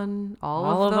 anyone,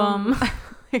 all of them.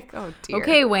 Like, oh dear.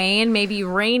 Okay, Wayne, maybe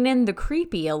rein in the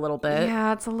creepy a little bit.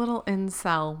 Yeah, it's a little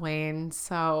incel, Wayne.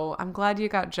 So I'm glad you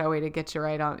got Joey to get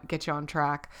you on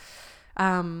track.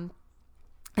 And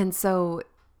so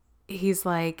he's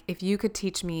like, if you could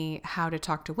teach me how to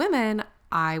talk to women,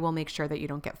 I will make sure that you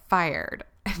don't get fired.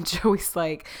 And Joey's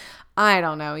like, I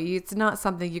don't know. It's not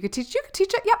something you could teach. You could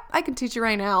teach it. Yep, I can teach you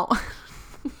right now.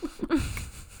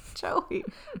 Joey.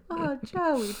 Oh,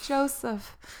 Joey.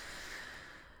 Joseph.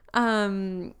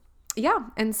 Yeah.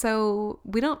 And so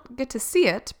we don't get to see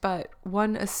it, but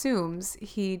one assumes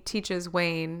he teaches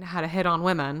Wayne how to hit on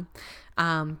women.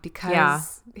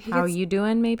 Because how you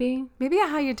doing, maybe? Maybe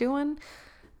how you doing?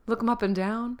 Look him up and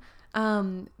down.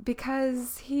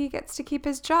 Because he gets to keep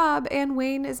his job and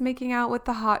Wayne is making out with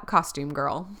the hot costume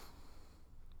girl.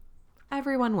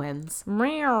 Everyone wins.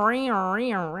 Wayne's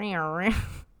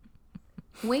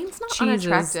not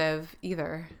unattractive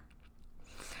either.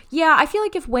 Yeah, I feel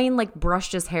like if Wayne like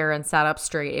brushed his hair and sat up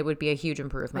straight, it would be a huge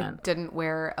improvement. Like, didn't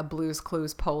wear a Blue's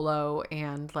Clues polo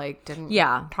and like didn't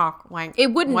talk like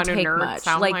it wouldn't take much.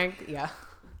 Like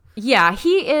yeah,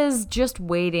 he is just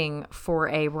waiting for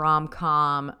a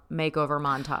rom-com makeover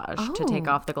montage to take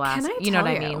off the glass. You know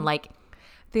what I mean? Like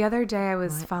the other day I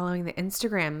was following the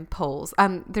Instagram polls.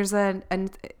 There's an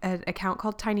account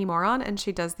called Tiny Moron, and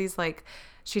she does these like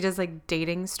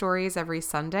dating stories every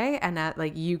Sunday, and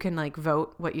you can like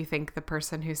vote what you think the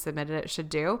person who submitted it should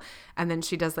do, and then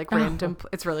she does like random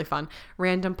it's really fun,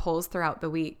 random polls throughout the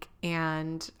week.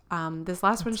 And this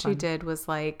last one she did was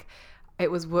like, it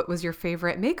was, what was your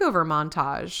favorite makeover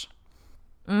montage?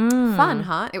 Fun,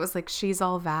 huh? It was like She's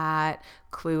All That,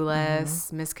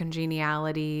 Clueless, Miss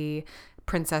Congeniality,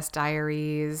 Princess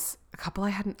Diaries, a couple I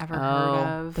hadn't ever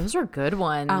heard of. Those are good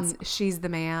ones. She's the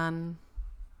Man.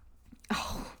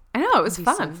 Oh, I know, it was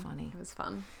fun. So funny. It was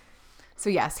fun.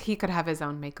 So yes, he could have his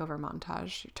own makeover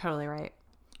montage. You're totally right.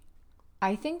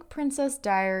 I think Princess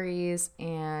Diaries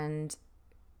and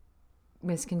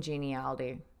Miss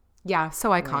Congeniality. Yeah, so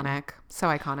iconic. So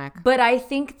iconic. But I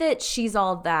think that She's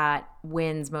All That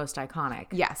wins most iconic.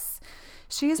 Yes.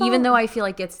 Even though I feel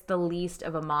like it's the least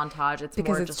of a montage, it's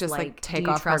because more it's just like take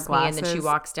off her glasses, and then she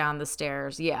walks down the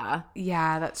stairs. Yeah.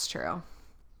 Yeah, that's true.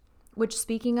 Which,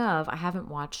 speaking of, I haven't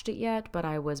watched it yet, but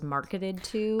I was marketed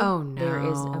to. Oh, no. There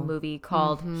is a movie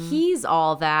called He's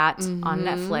All That on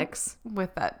Netflix.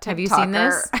 With that TikToker. Have you seen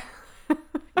this?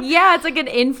 Yeah, it's like an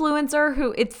influencer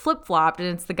who, it's flip-flopped, and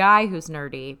it's the guy who's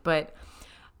nerdy. But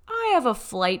I have a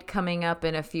flight coming up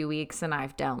in a few weeks, and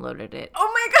I've downloaded it.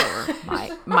 Oh my God.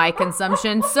 For my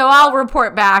consumption. So I'll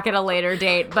report back at a later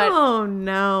date. But oh,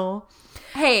 no.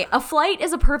 Hey, a flight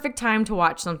is a perfect time to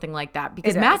watch something like that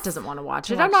because Matt doesn't want to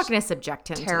watch it. I'm not going to subject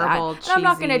him to that. And I'm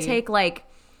not going to take like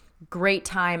great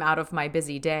time out of my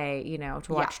busy day,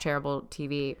 to watch terrible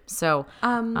TV. So,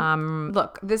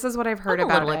 look, this is what I've heard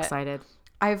about it. I'm a little excited.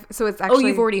 So it's actually. Oh,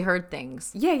 you've already heard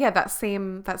things. Yeah. That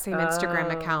same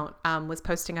Instagram account was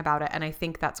posting about it, and I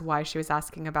think that's why she was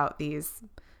asking about these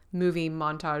movie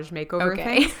montage makeover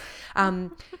things.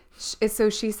 So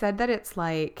she said that it's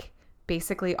like.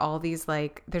 Basically all these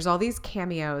there's all these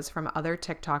cameos from other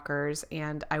TikTokers,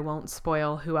 and I won't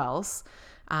spoil who else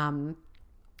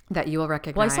that you will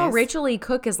recognize. Well, I saw Rachel Lee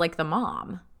Cook as like the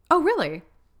mom. Oh, really?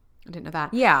 I didn't know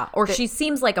that. Yeah, or she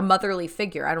seems like a motherly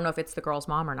figure. I don't know if it's the girl's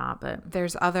mom or not, but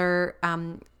there's other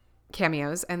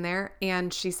cameos in there,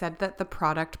 and she said that the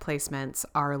product placements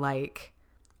are like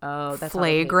that's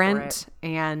flagrant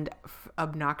and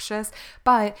obnoxious.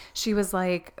 But she was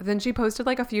like, then she posted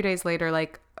like a few days later,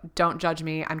 like, don't judge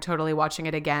me, I'm totally watching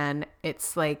it again.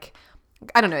 It's like,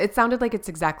 I don't know, it sounded like it's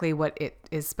exactly what it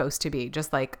is supposed to be,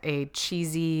 just like a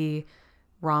cheesy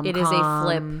rom-com. It is a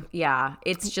flip. Yeah,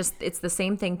 it's the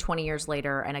same thing 20 years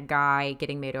later, and a guy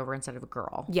getting made over instead of a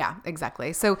girl. Yeah,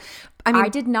 exactly. So I mean, I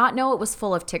did not know it was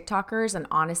full of TikTokers, and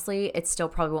honestly, it still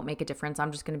probably won't make a difference.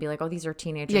 I'm just going to be like, oh, these are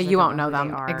teenagers. Yeah, you won't know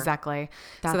them. Exactly.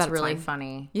 That's really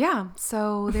funny. Yeah,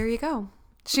 so there you go.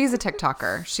 She's a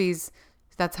TikToker.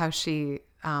 That's how she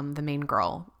the main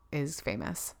girl is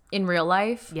famous. In real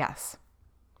life? Yes.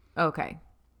 Okay.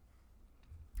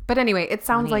 But anyway, it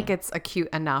sounds like it's a cute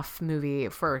enough movie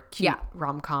for cute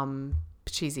rom-com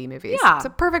cheesy movies. Yeah. It's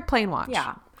a perfect plane watch.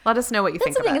 Yeah. Let us know what you think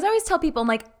of it. That's the thing is I always tell people, I'm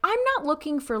like, I'm not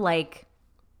looking for like,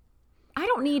 I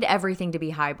don't need everything to be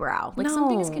highbrow. Like some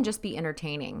things can just be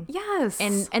entertaining. Yes.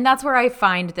 And that's where I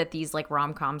find that these like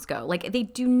rom-coms go. Like they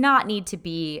do not need to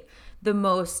be the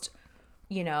most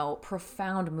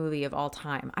profound movie of all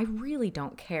time. I really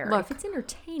don't care. Look, if it's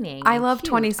entertaining. I love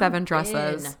 27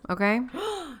 Dresses. Okay.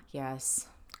 Yes.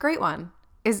 Great one.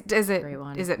 Is it Great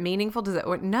one. Is it meaningful?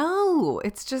 No,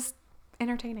 it's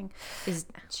entertaining. It's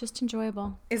just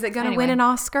enjoyable. Is it gonna win an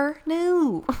Oscar?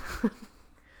 No.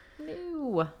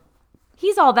 No.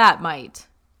 He's all that might.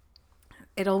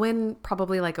 It'll win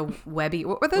probably like a Webby.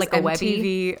 What were those Like a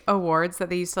MTV awards that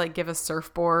they used to like give a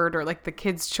surfboard or like the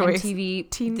Kids' Choice? MTV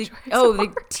Choice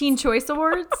the Teen Choice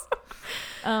Awards.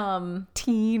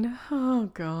 Teen.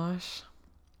 Oh gosh.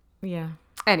 Yeah.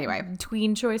 Anyway,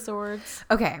 Tween Choice Awards.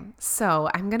 okay, so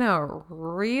I'm gonna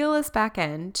reel us back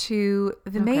into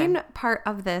the main part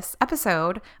of this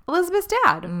episode. Elizabeth's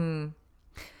dad,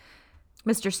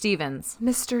 Mr. Stevens.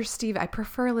 Mr. Steve. I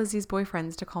prefer Lizzie's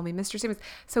boyfriends to call me Mr. Stevens.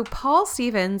 So Paul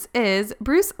Stevens is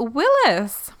Bruce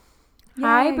Willis.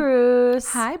 Hi, Yay. Bruce.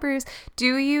 Hi, Bruce.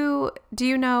 Do you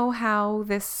know how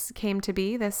this came to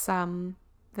be? This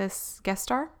guest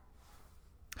star.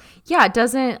 Yeah,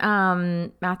 doesn't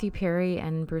Matthew Perry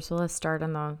and Bruce Willis start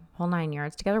on the whole 9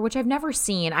 yards together, which I've never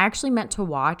seen. I actually meant to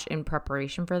watch in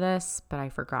preparation for this, but I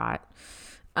forgot.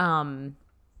 And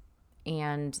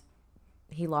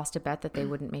he lost a bet that they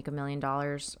wouldn't make $1 million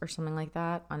or something like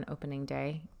that on opening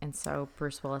day. And so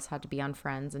Bruce Willis had to be on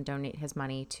Friends and donate his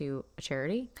money to a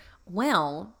charity.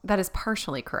 Well, that is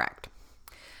partially correct.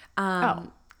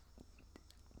 Too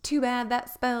bad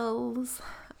that spells.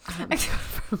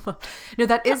 No,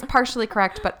 that is partially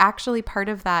correct, but actually part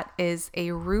of that is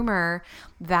a rumor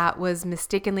that was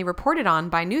mistakenly reported on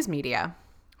by news media.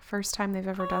 First time they've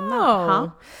ever done that, huh?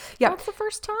 Yeah, that's the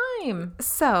first time.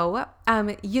 So,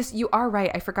 yes, you are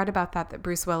right. I forgot about that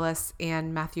Bruce Willis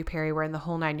and Matthew Perry were in the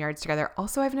whole 9 yards together.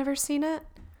 Also, I've never seen it.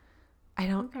 I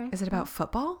don't. Okay. Is it about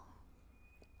football?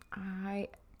 I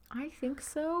think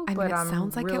so. I mean, it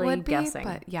sounds like really it would be, guessing.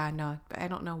 but yeah, no, I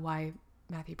don't know why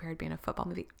Matthew Perry would be in a football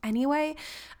movie. Anyway,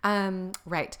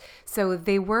 right. So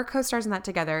they were co-stars in that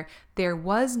together.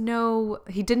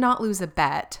 He did not lose a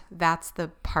bet. That's the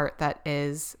part that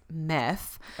is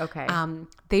myth. Okay.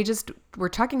 They just were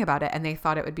talking about it and they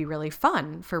thought it would be really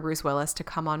fun for Bruce Willis to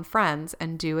come on Friends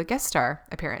and do a guest star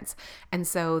appearance. And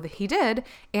so he did.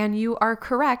 And you are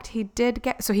correct. He did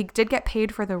get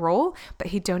paid for the role, but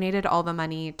he donated all the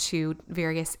money to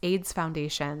various AIDS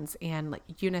foundations and like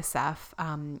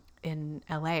UNICEF, in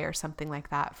LA or something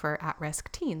like that for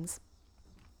at-risk teens.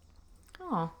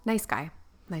 Oh, nice guy,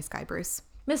 Bruce.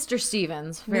 Mr.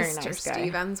 Stevens, very Mr. nice guy.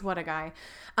 Stevens, what a guy.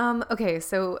 Okay,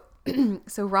 so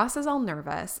Ross is all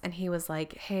nervous and he was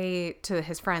like, hey, to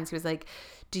his friends, he was like,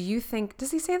 does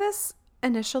he say this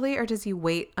initially or does he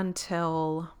wait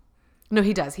until... No,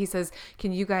 he does. He says,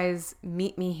 can you guys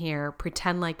meet me here,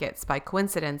 pretend like it's by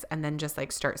coincidence, and then just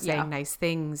like start saying nice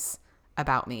things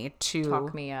about me to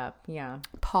talk me up. Yeah.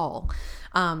 Paul.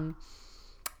 So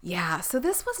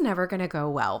this was never going to go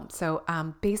well. So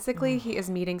basically he is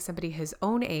meeting somebody his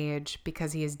own age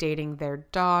because he is dating their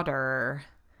daughter.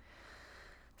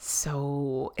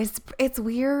 So it's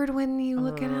weird when you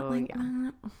look at it like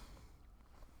that.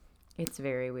 It's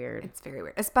very weird. It's very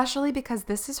weird, especially because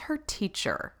this is her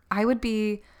teacher. I would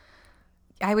be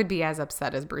as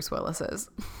upset as Bruce Willis is.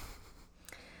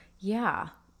 Yeah.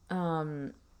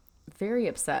 Very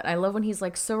upset. I love when he's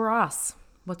like, so Ross,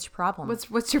 what's your problem?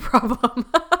 What's your problem?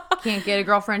 Can't get a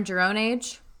girlfriend your own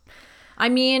age? I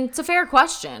mean, it's a fair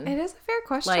question. It is a fair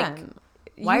question. Like,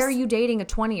 why are you dating a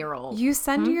 20-year-old? You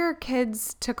send your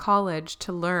kids to college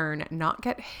to learn, not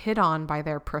get hit on by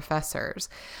their professors.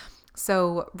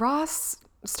 So Ross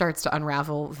starts to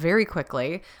unravel very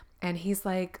quickly. And he's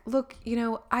like, look,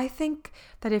 I think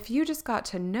that if you just got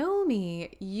to know me,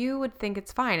 you would think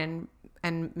it's fine.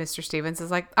 And Mr. Stevens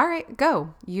is like, all right,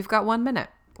 go. You've got 1 minute.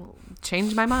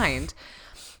 Change my mind.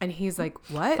 And he's like,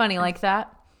 what? Funny like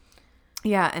that.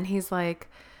 Yeah. And he's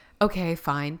like, okay,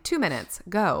 fine. 2 minutes.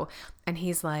 Go. And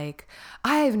he's like,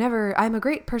 I'm a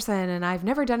great person and I've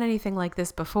never done anything like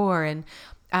this before. And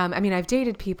I've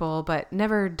dated people, but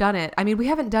never done it. We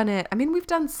haven't done it. We've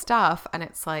done stuff. And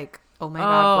it's like, oh my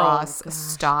God, Ross,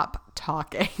 stop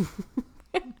talking.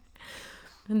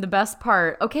 And the best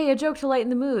part, okay, a joke to lighten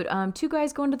the mood. 2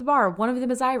 guys going to the bar. One of them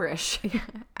is Irish.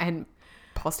 And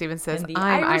Paul Stevens says,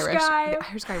 I'm Irish. The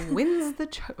Irish guy wins the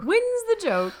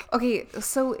joke. Okay,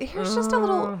 so here's just a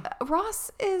little...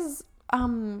 Ross is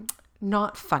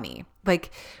not funny.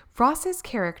 Like, Ross's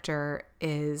character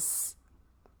can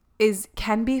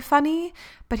be funny,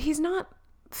 but he's not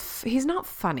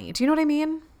funny. Do you know what I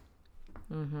mean?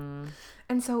 Mm-hmm.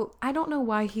 And so I don't know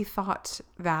why he thought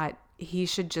that he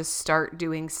should just start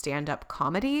doing stand-up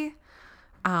comedy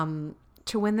to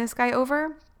win this guy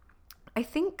over. I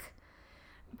think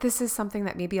this is something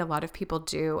that maybe a lot of people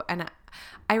do. And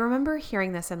I remember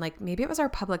hearing this in maybe it was our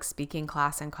public speaking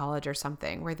class in college or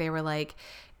something where they were like,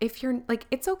 if you're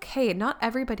it's okay. Not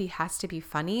everybody has to be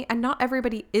funny and not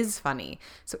everybody is funny.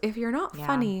 So if you're not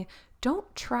funny,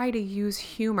 don't try to use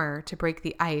humor to break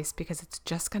the ice because it's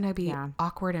just going to be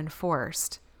awkward and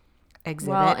forced.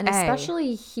 Exhibit well, and A.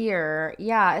 especially here,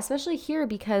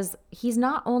 because he's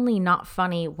not only not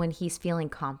funny when he's feeling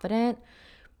confident,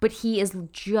 but he is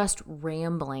just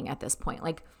rambling at this point.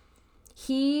 Like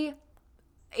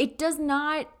it does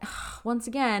not, once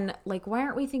again, like, why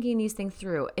aren't we thinking these things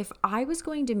through? If I was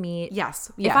going to meet,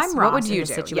 Yes. if I'm Ross, what would you in this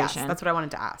do? situation, Yes, that's what I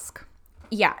wanted to ask.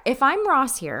 Yeah, if I'm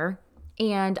Ross here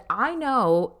and I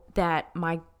know that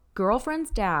my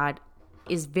girlfriend's dad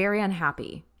is very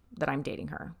unhappy that I'm dating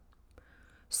her.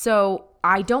 So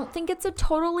I don't think it's a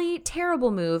totally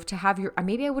terrible move to have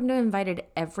maybe I wouldn't have invited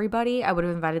everybody. I would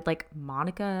have invited like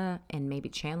Monica and maybe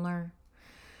Chandler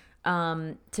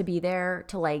to be there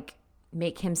to like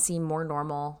make him seem more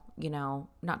normal, you know,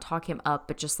 not talk him up,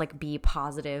 but just like be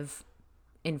positive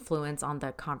influence on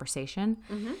the conversation.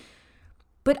 Mm-hmm.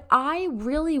 But I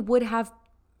really would have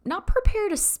not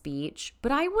prepared a speech,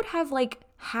 but I would have like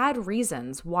had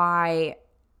reasons why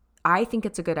I think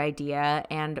it's a good idea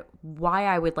and why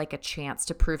I would like a chance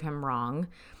to prove him wrong.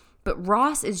 But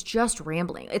Ross is just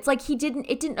rambling. It's like it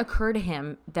didn't occur to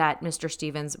him that Mr.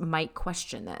 Stevens might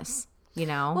question this, you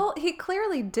know? Well, he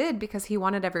clearly did because he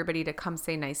wanted everybody to come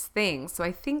say nice things. So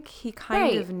I think he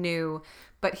kind of knew,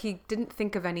 but he didn't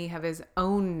think of any of his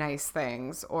own nice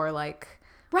things or like...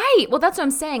 Right. Well, that's what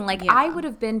I'm saying. Like, I would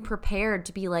have been prepared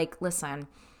to be like, listen,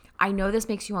 I know this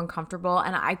makes you uncomfortable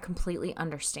and I completely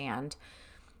understand,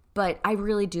 but I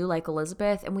really do like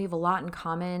Elizabeth and we have a lot in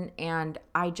common. And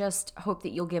I just hope that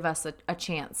you'll give us a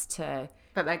chance to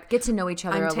get to know each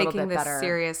other a little bit better. I'm taking this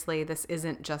seriously. This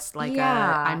isn't just like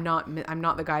I'm not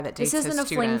the guy that dates his students.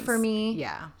 This isn't a fling for me.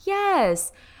 Yeah.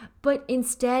 Yes. But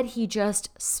instead he just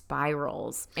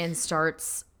spirals and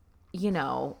starts, you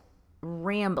know,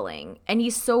 rambling, and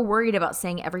he's so worried about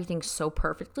saying everything so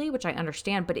perfectly, which I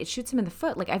understand, but it shoots him in the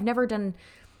foot. Like I've never done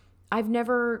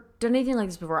anything like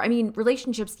this before. I mean,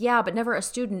 relationships, yeah, but never a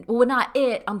student. Well, not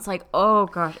it. I'm just like, oh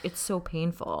gosh, it's so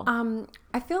painful.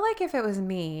 I feel like if it was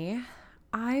me,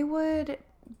 I would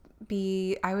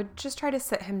just try to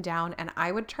sit him down and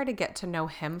I would try to get to know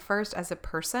him first as a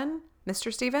person,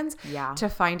 Mr. Stevens, to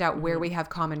find out where we have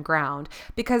common ground.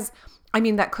 Because I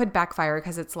mean, that could backfire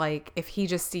because it's like if he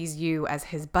just sees you as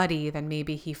his buddy, then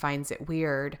maybe he finds it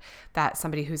weird that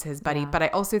somebody who's his buddy. Yeah. But I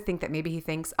also think that maybe he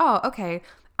thinks, oh, okay,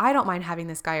 I don't mind having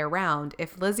this guy around.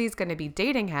 If Lizzie's going to be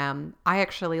dating him, I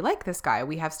actually like this guy.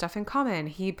 We have stuff in common.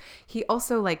 He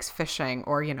also likes fishing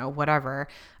or, you know, whatever.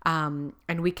 And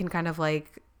we can kind of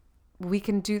like, we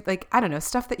can do like, I don't know,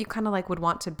 stuff that you kind of like would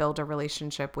want to build a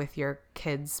relationship with your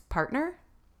kid's partner.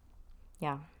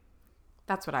 Yeah.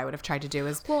 That's what I would have tried to do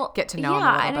is get to know him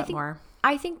a little bit more.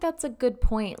 I think that's a good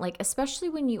point. Like, especially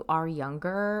when you are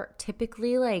younger,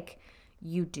 typically like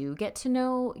you do get to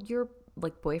know your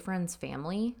like boyfriend's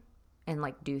family and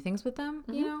like do things with them,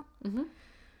 you know? Mm-hmm.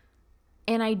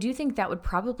 And I do think that would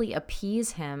probably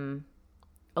appease him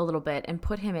a little bit and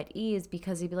put him at ease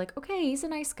because he'd be like, okay, he's a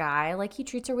nice guy. Like he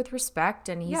treats her with respect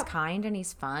and he's kind and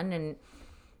he's fun. And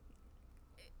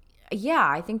yeah,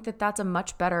 I think that that's a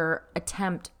much better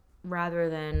attempt rather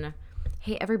than,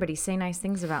 hey, everybody say nice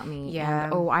things about me.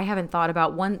 Yeah. And, I haven't thought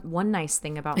about one nice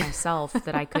thing about myself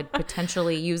that I could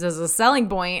potentially use as a selling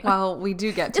point. Well, we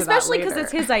do get to especially that later. Because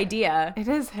it's his idea. It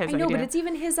is his idea. I know, but it's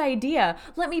even his idea.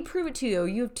 Let me prove it to you.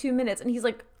 You have 2 minutes. And he's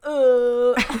like,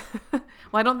 Well,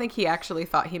 I don't think he actually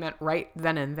thought he meant right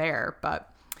then and there, but...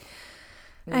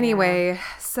 Anyway,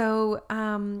 so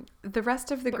the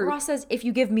rest of the group... Ross says, if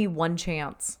you give me one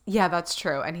chance. Yeah, that's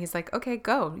true. And he's like, okay,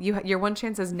 go. Your one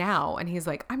chance is now. And he's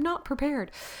like, I'm not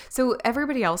prepared. So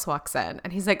everybody else walks in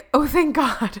and he's like, oh, thank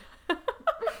God.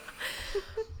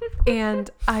 And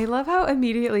I love how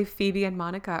immediately Phoebe and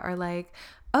Monica are like,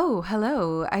 oh,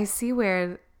 hello. I see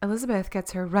where Elizabeth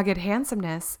gets her rugged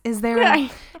handsomeness. Is there a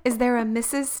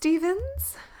Mrs.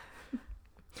 Stevens?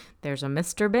 There's a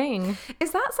Mr. Bing.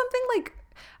 Is that something like...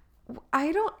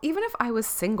 even if I was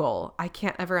single, I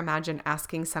can't ever imagine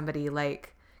asking somebody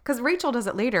like, because Rachel does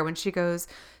it later when she goes,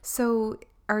 so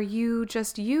are you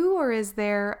just you or is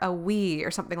there a we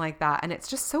or something like that? And it's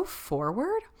just so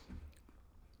forward.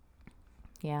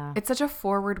 Yeah. It's such a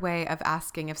forward way of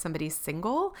asking if somebody's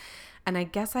single. And I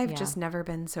guess I've just never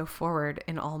been so forward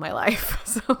in all my life.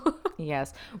 So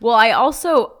yes. Well, I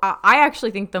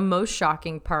actually think the most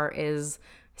shocking part is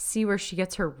see where she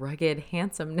gets her rugged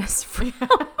handsomeness from.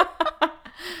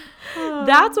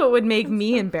 That's what would make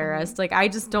me embarrassed. Like, I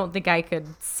just don't think I could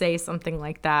say something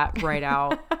like that right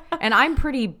out. And I'm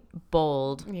pretty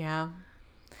bold. Yeah.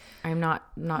 I'm not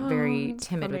very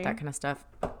timid with that kind of stuff.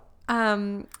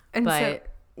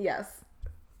 Yes.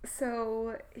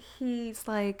 So he's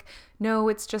like, no,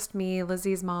 it's just me.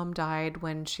 Lizzie's mom died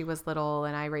when she was little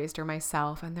and I raised her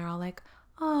myself. And they're all like,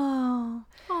 oh.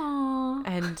 Aww.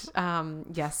 And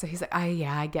yes, so he's like,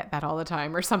 I get that all the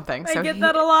time or something. So I get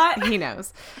that a lot. He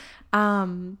knows.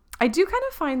 I do kind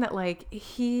of find that like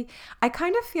I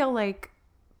kind of feel like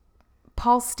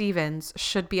Paul Stevens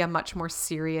should be a much more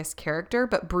serious character,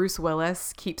 but Bruce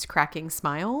Willis keeps cracking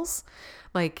smiles.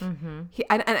 Like he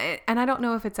and I don't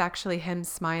know if it's actually him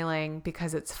smiling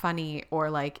because it's funny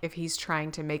or like if he's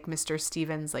trying to make Mr.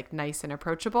 Stevens like nice and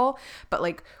approachable. But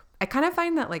like I kind of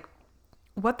find that like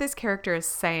what this character is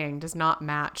saying does not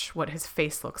match what his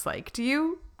face looks like. Do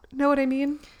you know what I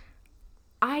mean?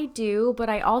 I do, but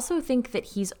I also think that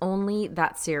he's only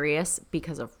that serious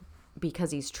because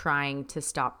he's trying to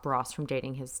stop Ross from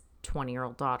dating his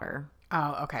 20-year-old daughter.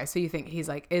 Oh, okay. So you think he's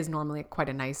like is normally quite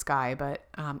a nice guy, but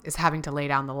is having to lay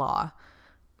down the law.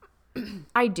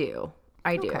 I do.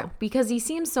 Okay. Because he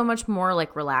seems so much more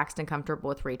like relaxed and comfortable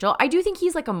with Rachel. I do think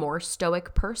he's like a more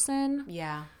stoic person.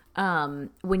 Yeah.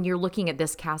 When you're looking at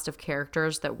this cast of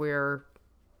characters that we're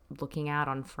looking at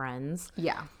on Friends.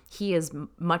 Yeah. He is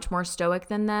much more stoic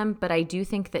than them, but I do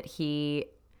think that he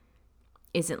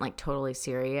isn't like totally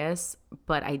serious,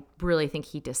 but I really think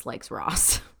he dislikes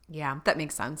Ross. Yeah, that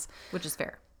makes sense. Which is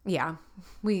fair. Yeah,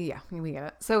 we get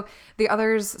it. So the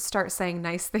others start saying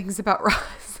nice things about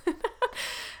Ross.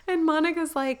 And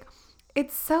Monica's like,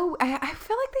 it's so, I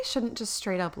feel like they shouldn't just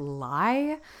straight up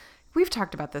lie. We've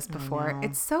talked about this before.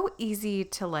 It's so easy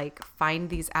to like find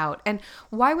these out. And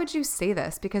why would you say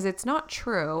this? Because it's not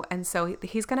true. And so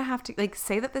he's going to have to like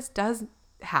say that this does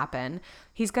happen.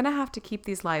 He's going to have to keep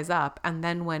these lies up. And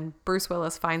then when Bruce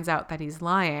Willis finds out that he's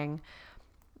lying,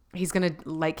 he's going to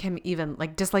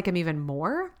dislike him even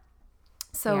more.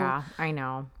 So yeah, I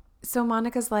know. So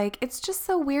Monica's like, it's just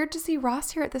so weird to see Ross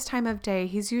here at this time of day.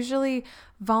 He's usually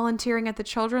volunteering at the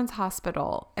children's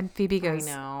hospital. And Phoebe goes,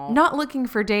 I know. Not looking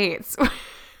for dates.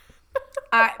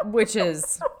 Which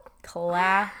is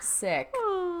classic.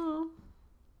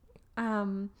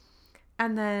 And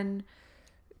then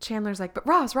Chandler's like, but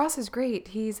Ross is great.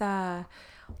 He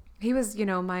was,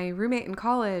 my roommate in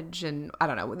college. And I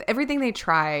don't know, everything they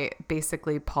try,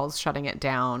 basically Paul's shutting it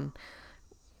down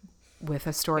with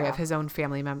a story of his own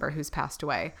family member who's passed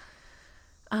away.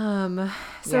 Look,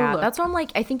 that's why I'm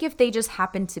like, I think if they just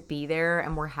happened to be there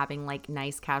and we're having like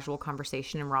nice casual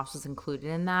conversation and Ross was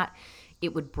included in that,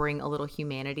 it would bring a little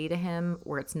humanity to him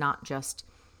where it's not just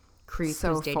creep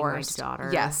who's dating forced. my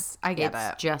daughter. Yes, I get it.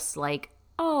 It's just like,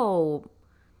 oh,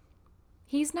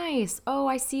 he's nice. Oh,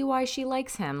 I see why she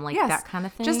likes him. Like that kind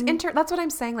of thing. That's what I'm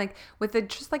saying. Like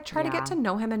try to get to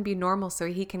know him and be normal so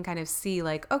he can kind of see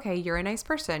like, okay, you're a nice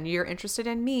person. You're interested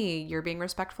in me. You're being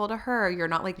respectful to her. You're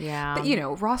not like,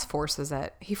 but Ross forces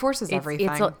it. He forces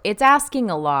everything. It's asking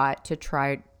a lot to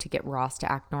try to get Ross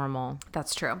to act normal.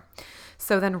 That's true.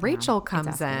 So then Rachel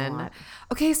comes in.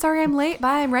 Okay, sorry I'm late.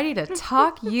 Bye. I'm ready to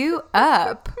talk you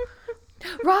up.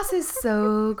 Ross is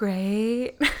so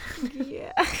great.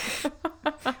 Yeah.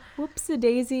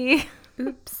 Whoopsie-daisy.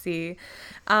 Oopsie.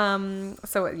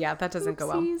 So yeah, that doesn't go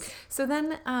well. So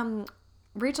then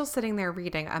Rachel's sitting there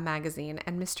reading a magazine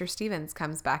and Mr. Stevens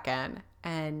comes back in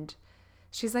and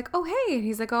she's like, oh, hey. And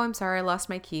he's like, oh, I'm sorry. I lost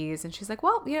my keys. And she's like,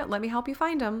 well, let me help you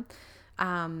find them.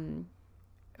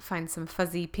 Find some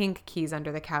fuzzy pink keys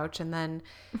under the couch. And then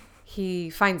he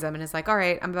finds them and is like, all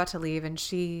right, I'm about to leave. And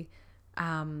she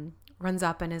runs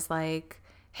up and is like,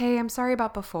 hey, I'm sorry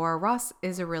about before. Ross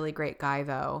is a really great guy,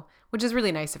 though, which is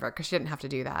really nice of her because she didn't have to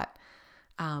do that.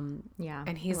 Yeah.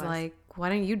 And he's like, why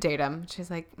don't you date him? She's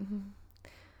like,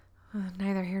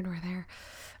 neither here nor there.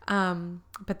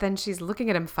 But then she's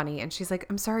looking at him funny and she's like,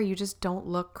 I'm sorry, you just don't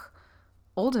look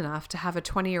old enough to have a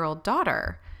 20-year-old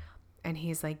daughter. And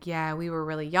he's like, yeah, we were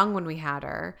really young when we had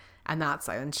her.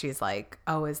 And she's like,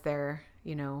 oh, is there,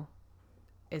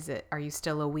 are you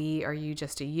still a we? Or are you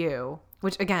just a you?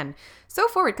 Which again, so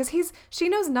forward because she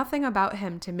knows nothing about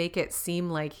him to make it seem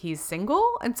like he's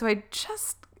single. And so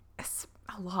it's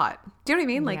a lot. Do you know what I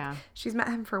mean? Like she's met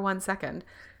him for 1 second.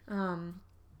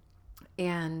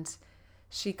 And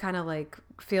she kind of like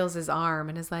feels his arm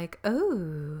and is like,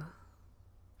 oh.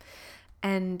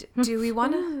 And do we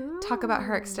want to talk about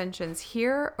her extensions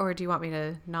here or do you want me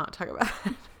to not talk about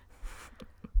it?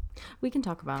 We can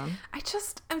talk about them.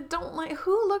 I don't like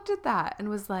who looked at that and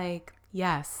was like,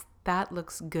 yes, that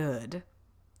looks good.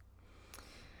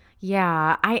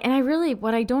 Yeah,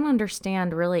 what I don't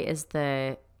understand really is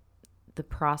the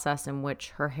process in which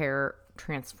her hair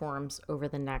transforms over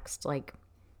the next like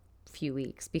few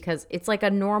weeks because it's like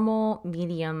a normal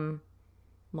medium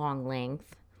long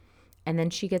length and then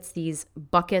she gets these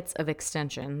buckets of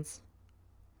extensions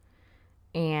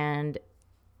And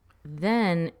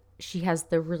then she has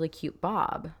the really cute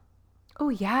bob. Oh,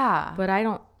 yeah. But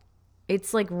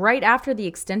it's like right after the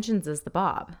extensions is the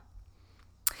bob.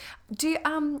 Do you,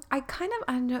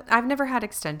 I've never had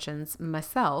extensions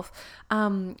myself,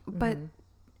 but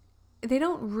they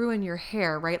don't ruin your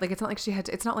hair, right? Like, it's not like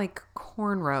it's not like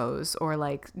cornrows or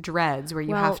like dreads where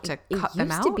you have to cut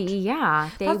them out. It used to be, yeah.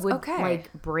 They would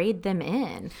like braid them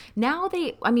in. Now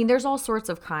there's all sorts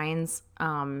of kinds.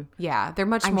 Yeah, they're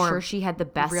much more. I'm sure she had the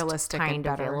best realistic kind and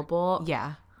better. available.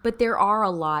 Yeah. But there are a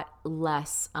lot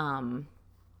less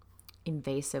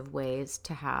invasive ways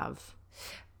to have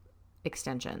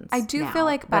extensions. I do now, feel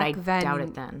like back but then. I doubt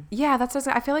it then. Yeah, that's what I was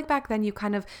saying. I feel like back then you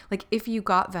kind of like if you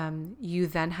got them, you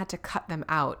then had to cut them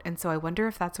out, and so I wonder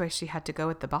if that's why she had to go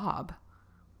with the bob.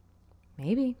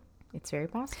 Maybe it's very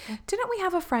possible. Didn't we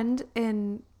have a friend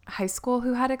in high school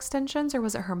who had extensions, or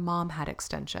was it her mom had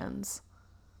extensions?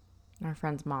 Our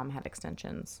friend's mom had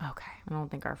extensions. Okay. I don't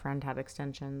think our friend had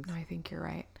extensions. No, I think you're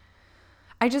right.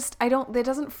 It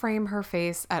doesn't frame her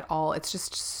face at all. It's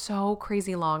just so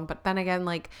crazy long. But then again,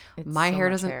 like my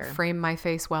hair doesn't frame my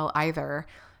face well either.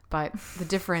 But the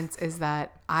difference is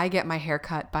that I get my hair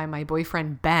cut by my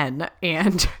boyfriend, Ben,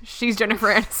 and she's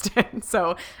Jennifer Aniston.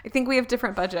 So I think we have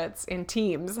different budgets in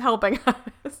teams helping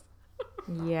us.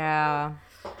 Yeah.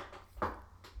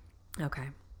 Okay.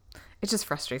 It just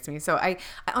frustrates me. So I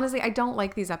honestly, I don't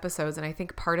like these episodes. And I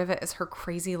think part of it is her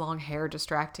crazy long hair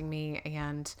distracting me.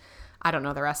 And I don't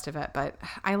know the rest of it, but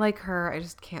I like her. I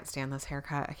just can't stand this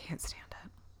haircut. I can't stand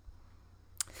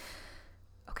it.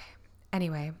 Okay.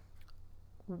 Anyway,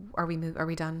 are we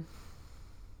done?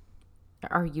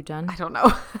 Are you done? I don't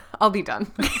know. I'll be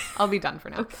done. I'll be done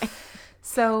for now. Okay.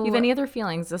 So you have any other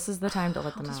feelings? This is the time to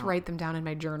let them I'll out. just write them down in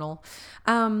my journal.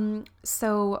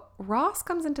 So Ross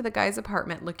comes into the guy's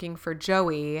apartment looking for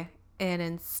Joey, and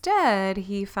instead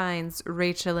he finds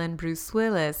Rachel and Bruce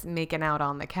Willis making out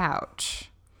on the couch.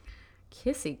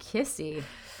 Kissy, kissy.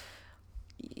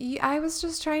 I was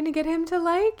just trying to get him to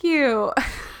like you.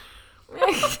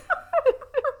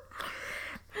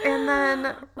 And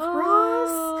then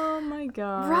oh my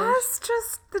gosh. Ross,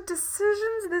 just the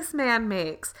decisions this man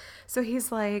makes. So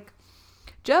he's like,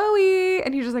 Joey,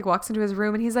 and he just like walks into his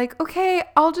room and he's like, okay,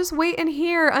 I'll just wait in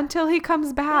here until he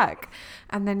comes back.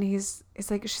 And then she's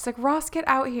like, Ross, get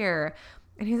out here.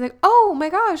 And he's like, oh my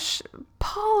gosh,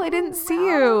 Paul, I didn't see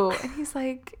you. And he's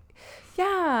like,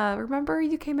 yeah, remember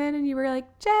you came in and you were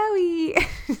like, Joey.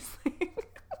 He's like,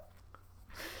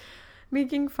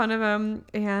 making fun of him.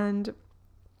 And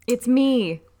it's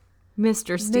me,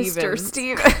 Mr. Stevens. Mr.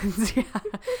 Stevens. Yeah.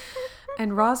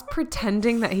 And Ross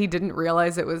pretending that he didn't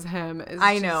realize it was him.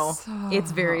 I know.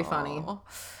 It's very funny.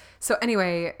 So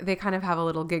anyway, they kind of have a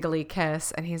little giggly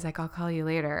kiss and he's like, I'll call you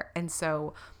later. And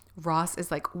so Ross is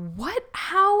like, what?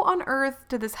 How on earth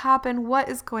did this happen? What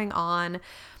is going on?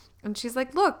 And she's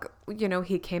like, look,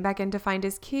 he came back in to find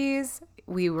his keys.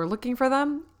 We were looking for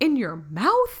them in your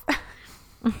mouth.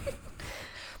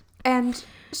 And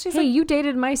she's like, you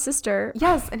dated my sister.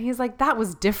 Yes. And he's like, that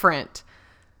was different.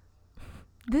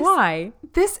 Why?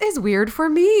 This is weird for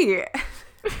me.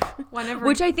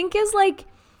 Which I think is like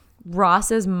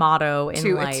Ross's motto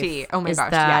in life. To a T. Oh my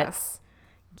gosh, yes.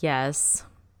 Yes.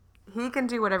 He can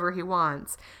do whatever he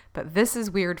wants, but this is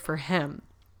weird for him.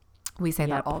 We say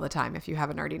that all the time if you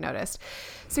haven't already noticed.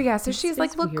 So yeah, so she's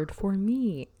like, look, weird for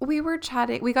me. We were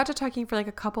chatting. We got to talking for like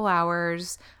a couple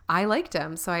hours. I liked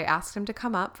him. So I asked him to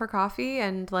come up for coffee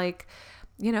and like,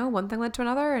 one thing led to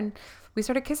another and we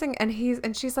started kissing and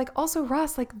she's like, also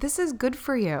Ross, like this is good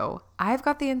for you. I've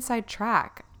got the inside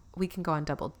track. We can go on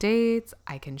double dates.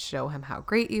 I can show him how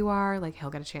great you are. Like he'll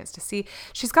get a chance to see.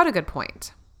 She's got a good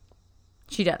point.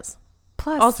 She does.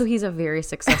 Plus, also, he's a very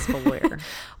successful lawyer.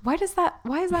 Why is that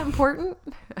important?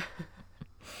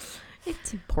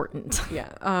 It's important.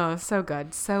 Yeah. Oh, so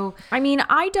good. So, I mean,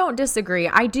 I don't disagree.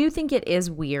 I do think it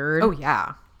is weird. Oh,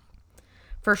 yeah.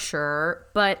 For sure.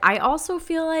 But I also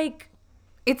feel like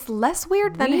it's less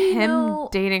weird than him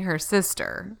dating her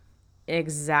sister.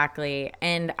 Exactly.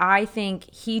 And I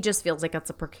think he just feels like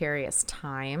it's a precarious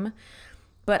time.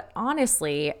 But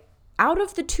honestly, out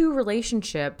of the two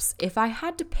relationships, if I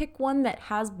had to pick one that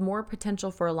has more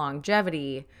potential for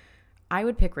longevity, I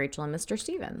would pick Rachel and Mr.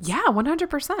 Stevens. Yeah,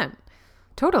 100%.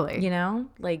 Totally.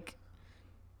 Like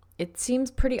it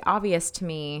seems pretty obvious to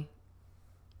me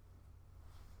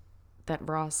that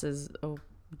Ross is a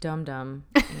dum-dum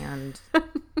and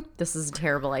this is a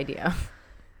terrible idea.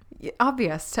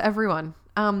 Obvious to everyone.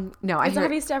 No, it's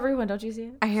obvious to everyone. Don't you see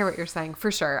it? I hear what you're saying for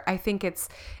sure. I think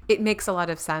it makes a lot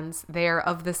of sense. They're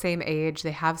of the same age.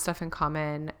 They have stuff in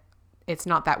common. it's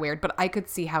not that weird, but I could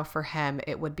see how for him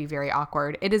it would be very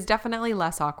awkward. It is definitely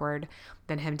less awkward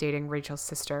than him dating Rachel's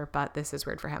sister, but this is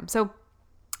weird for him. So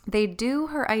they do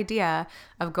her idea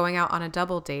of going out on a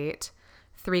double date,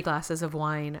 3 glasses of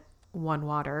wine, 1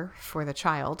 water for the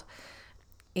child.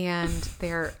 And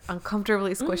they're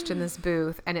uncomfortably squished in this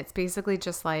booth. And it's basically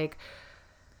just like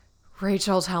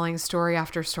Rachel telling story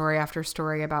after story after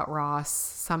story about Ross.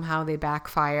 Somehow they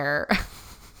backfire.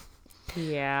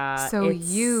 Yeah. So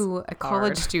you, a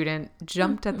college student,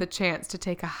 jumped at the chance to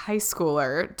take a high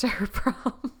schooler to her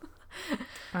prom.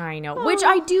 I know. Which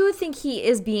I do think he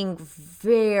is being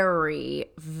very,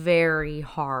 very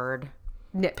hard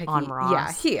Nitpicky on Ross.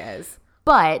 Yeah, he is.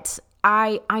 But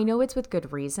I know it's with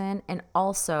good reason. And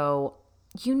also,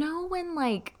 you know when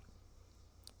like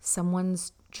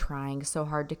someone's trying so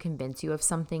hard to convince you of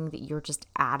something that you're just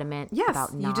adamant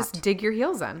about not. You just dig your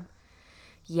heels in.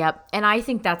 Yep. And I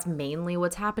think that's mainly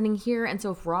what's happening here. And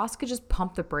so if Ross could just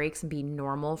pump the brakes and be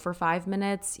normal for 5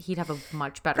 minutes, he'd have a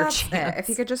much better chance. If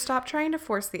he could just stop trying to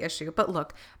force the issue. But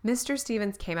look, Mr.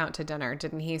 Stevens came out to dinner,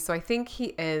 didn't he? So I think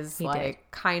he is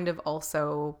kind of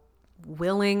also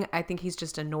willing. I think he's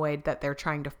just annoyed that they're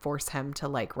trying to force him to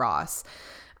like Ross.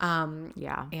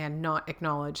 And not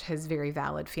acknowledge his very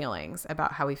valid feelings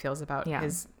about how he feels about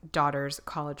his daughter's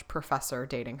college professor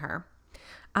dating her.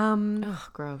 Ugh,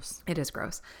 gross. It is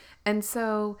gross. And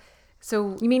so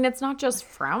you mean it's not just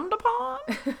frowned upon?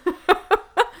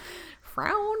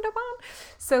 Frowned upon.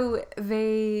 So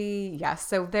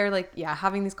they're like,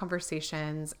 having these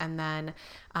conversations. And then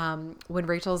when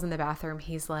Rachel's in the bathroom,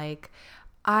 he's like,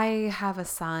 I have a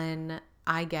son.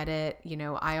 I get it. You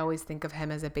know, I always think of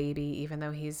him as a baby, even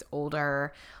though he's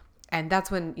older. And that's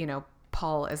when,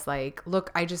 Paul is like,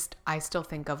 look, I still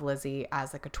think of Lizzie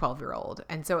as like a 12-year-old.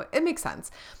 And so it makes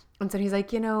sense. And so he's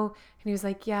like, and he was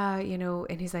like, yeah,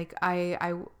 and he's like, I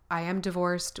am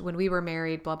divorced. When we were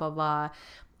married, blah, blah, blah.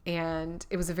 And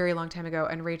it was a very long time ago.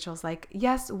 And Rachel's like,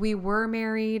 yes, we were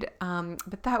married.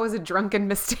 But that was a drunken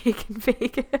mistake in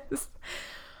Vegas.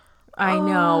 I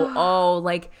know. Oh,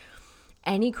 like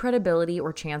any credibility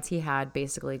or chance he had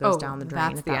basically goes down the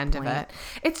drain. That's the end of it.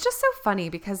 It's just so funny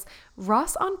because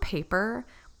Ross on paper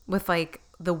with like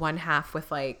the one half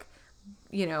with like,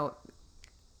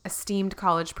 esteemed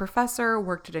college professor,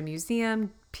 worked at a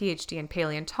museum, PhD in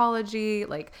paleontology,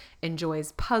 like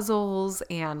enjoys puzzles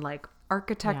and like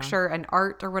architecture and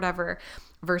art or whatever,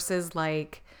 versus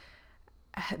like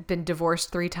been divorced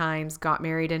 3 times, got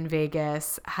married in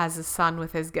Vegas, has a son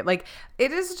with his like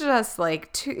it is just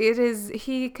like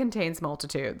he contains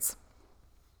multitudes.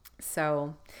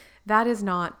 So that does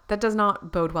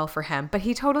not bode well for him, but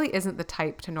he totally isn't the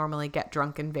type to normally get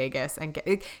drunk in Vegas and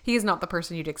he is not the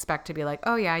person you'd expect to be like,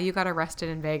 oh yeah, you got arrested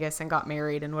in Vegas and got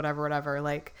married and whatever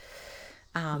like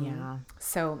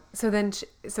So then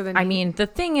I mean, the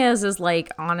thing is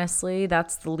like, honestly,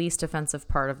 that's the least offensive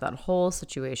part of that whole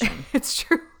situation. It's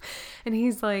true. And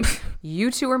he's like,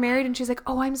 you two were married? And she's like,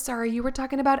 oh, I'm sorry. You were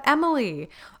talking about Emily.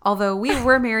 Although we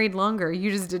were married longer.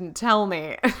 You just didn't tell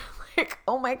me. Like,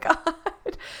 oh my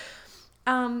God.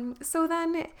 So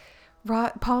then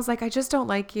Paul's like, I just don't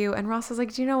like you. And Ross is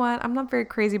like, do you know what? I'm not very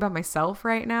crazy about myself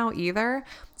right now either.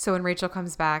 So when Rachel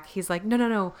comes back, he's like,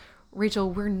 no.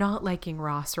 Rachel, we're not liking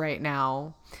Ross right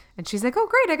now. And she's like, oh,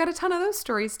 great. I got a ton of those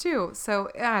stories too. So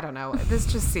I don't know.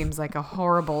 This just seems like a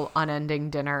horrible, unending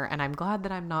dinner. And I'm glad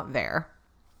that I'm not there.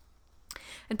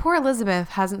 And poor Elizabeth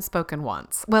hasn't spoken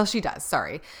once. Well, she does.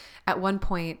 Sorry. At one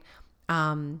point,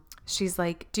 she's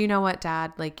like, do you know what,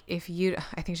 Dad? Like I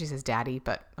think she says daddy,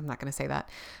 but I'm not going to say that.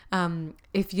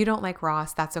 If you don't like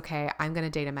Ross, that's okay. I'm going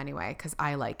to date him anyway because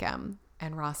I like him.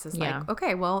 And Ross is like,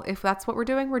 okay, well, if that's what we're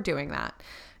doing that.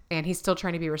 And he's still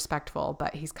trying to be respectful,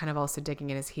 but he's kind of also digging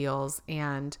in his heels.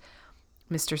 And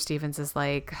Mr. Stevens is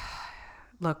like,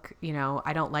 look,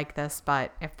 I don't like this,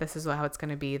 but if this is how it's going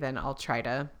to be, then I'll try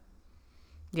to,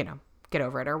 get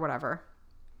over it or whatever.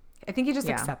 I think he just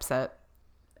accepts it.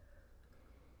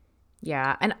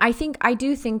 Yeah. And I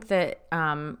do think that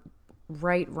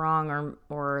right, wrong,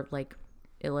 or like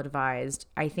ill-advised,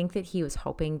 I think that he was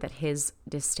hoping that his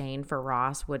disdain for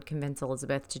Ross would convince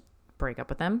Elizabeth to break up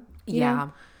with him. Yeah.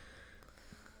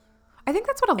 I think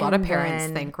that's what a lot of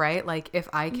parents think, right? Like if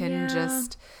I can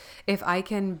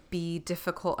be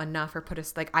difficult enough or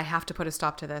I have to put a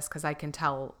stop to this because I can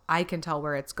tell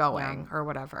where it's going or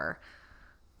whatever.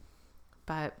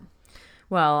 But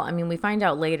well, I mean, we find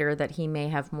out later that he may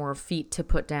have more feet to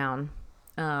put down.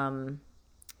 But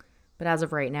as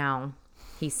of right now,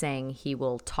 he's saying he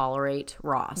will tolerate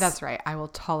Ross. That's right. I will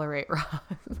tolerate Ross.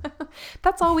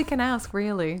 That's all we can ask,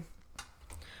 really.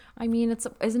 I mean,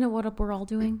 isn't it what we're all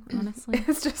doing, honestly?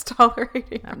 It's just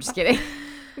tolerating. I'm just kidding.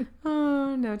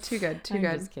 Oh no, too good, too I'm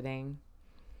good. just kidding.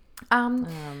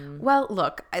 Well,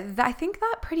 look, I think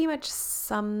that pretty much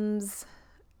sums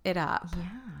it up. Yeah.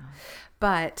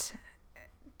 But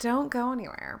don't go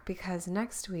anywhere because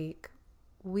next week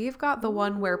we've got the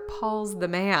one where Paul's the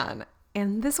man.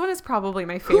 And this one is probably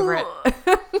my favorite.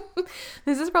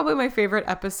 This is probably my favorite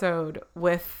episode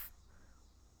with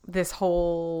this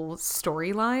whole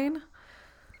storyline.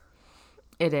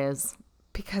 It is.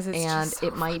 Because it's and just so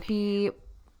it might be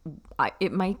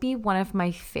one of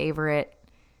my favorite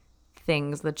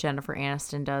things that Jennifer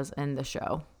Aniston does in the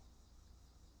show.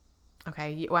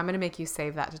 Okay, well, I'm going to make you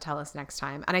save that to tell us next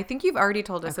time. And I think you've already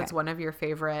told us it's one of your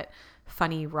favorite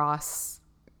funny Ross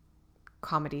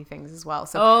comedy things as well.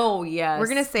 So yes, we're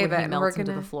going to save it and we're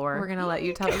going to let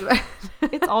you tell us that.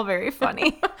 It's all very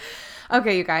funny.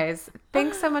 Okay, you guys,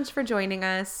 thanks so much for joining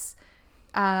us.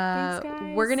 Thanks,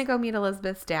 guys. We're going to go meet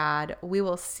Elizabeth's dad. We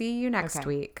will see you next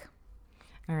week.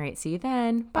 All right, see you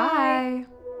then. Bye.